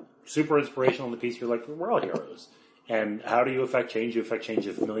are super inspirational in the piece. You're like, we're all heroes. And how do you affect change? You affect change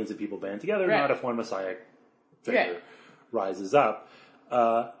if millions of people band together, not if one messiah figure rises up.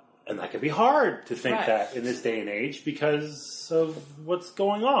 And that can be hard to think that in this day and age because of what's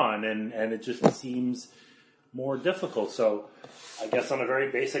going on. And it just seems more difficult. So I guess on a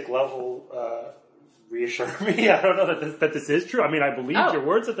very basic level, reassure me. I don't know that this is true. I mean, I believed your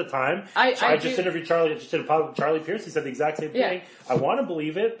words at the time. I just interviewed Charlie. I just did a podcast with Charlie Pierce. He said the exact same thing. I want to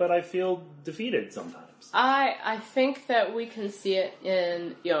believe it, but I feel defeated sometimes. I think that we can see it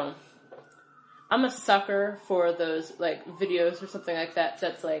in, I'm a sucker for those, like, videos or something like that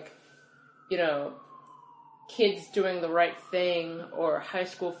that's like, kids doing the right thing, or high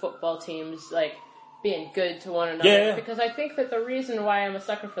school football teams, like, being good to one another. Yeah. Because I think that the reason why I'm a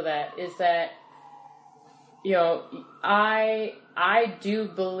sucker for that is that, I do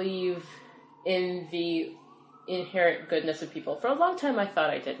believe in the inherent goodness of people. For a long time, I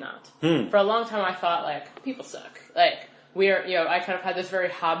thought I did not. For a long time, I thought, like, people suck. Like, I kind of had this very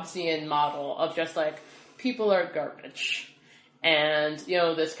Hobbesian model of just, like, people are garbage. And,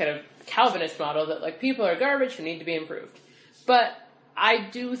 this kind of Calvinist model that, like, people are garbage and need to be improved. But I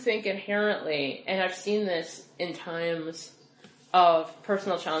do think inherently, and I've seen this in times of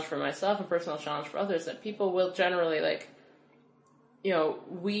personal challenge for myself and personal challenge for others, that people will generally, like,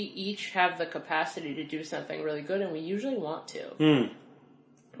 we each have the capacity to do something really good, and we usually want to.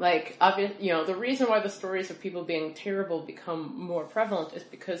 Like, the reason why the stories of people being terrible become more prevalent is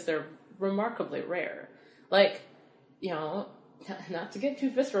because they're remarkably rare. Like, not to get too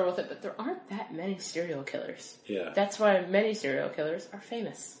visceral with it, but there aren't that many serial killers. Yeah. That's why many serial killers are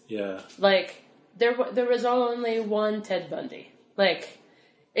famous. Yeah. Like, there was only one Ted Bundy. Like,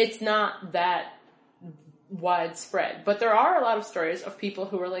 it's not that widespread. But there are a lot of stories of people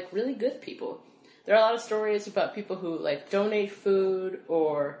who are, like, really good people. There are a lot of stories about people who, like, donate food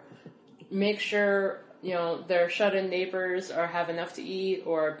or make sure, their shut-in neighbors have enough to eat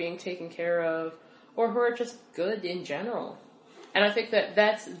or are being taken care of, or who are just good in general. And I think that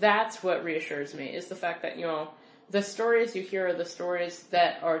that's what reassures me, is the fact that, the stories you hear are the stories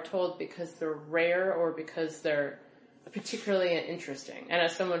that are told because they're rare or because they're particularly interesting. And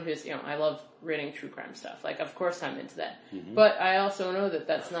as someone who's, I love reading true crime stuff. Like, of course I'm into that. Mm-hmm. But I also know that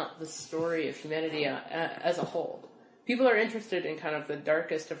that's not the story of humanity as a whole. People are interested in kind of the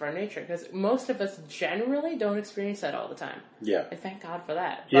darkest of our nature because most of us generally don't experience that all the time. Yeah. And thank God for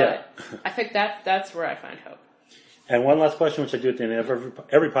that. Yeah. But I think that's where I find hope. And one last question, which I do at the end of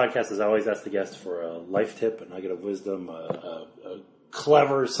every podcast, is I always ask the guest for a life tip, a nugget of wisdom, a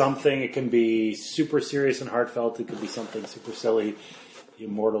clever something. It can be super serious and heartfelt. It could be something super silly. The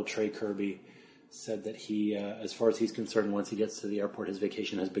immortal Trey Kirby said that he, as far as he's concerned, once he gets to the airport, his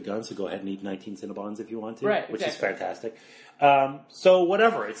vacation has begun. So go ahead and eat 19 Cinnabons if you want to, right, which exactly. is fantastic. So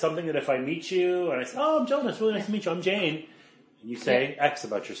whatever. It's something that if I meet you and I say, oh, I'm Jonah, it's really nice to meet you. I'm Jane. And you say X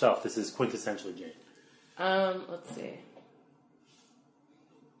about yourself. This is quintessentially Jane. Let's see.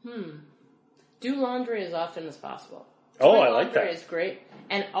 Do laundry as often as possible. Oh, I like that. Laundry is great.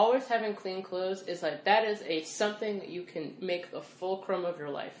 And always having clean clothes is that is something that you can make the fulcrum of your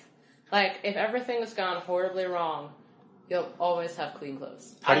life. Like, if everything has gone horribly wrong, you'll always have clean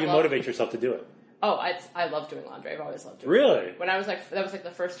clothes. How do you motivate yourself to do it? Oh, I love doing laundry. I've always loved doing laundry. Really? When I was that was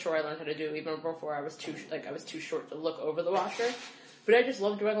the first chore I learned how to do, even before I was too short to look over the washer. But I just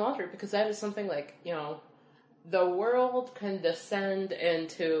love doing laundry because that is something the world can descend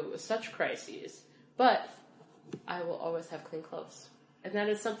into such crises, but I will always have clean clothes. And that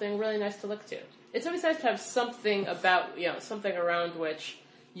is something really nice to look to. It's always nice to have something about, something around which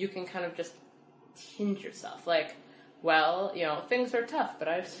you can kind of just tinge yourself. Like, well, things are tough, but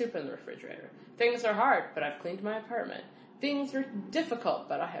I have soup in the refrigerator. Things are hard, but I've cleaned my apartment. Things are difficult,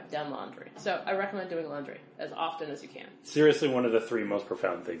 but I have done laundry. So I recommend doing laundry as often as you can. Seriously, one of the 3 most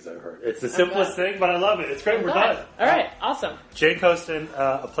profound things I've heard. It's the simplest thing, but I love it. It's great. We're done. All right. Awesome. Jane Coaston,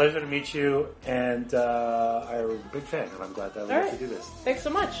 a pleasure to meet you, and I'm a big fan, and I'm glad that I let you do this. Thanks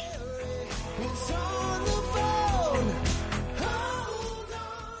so much.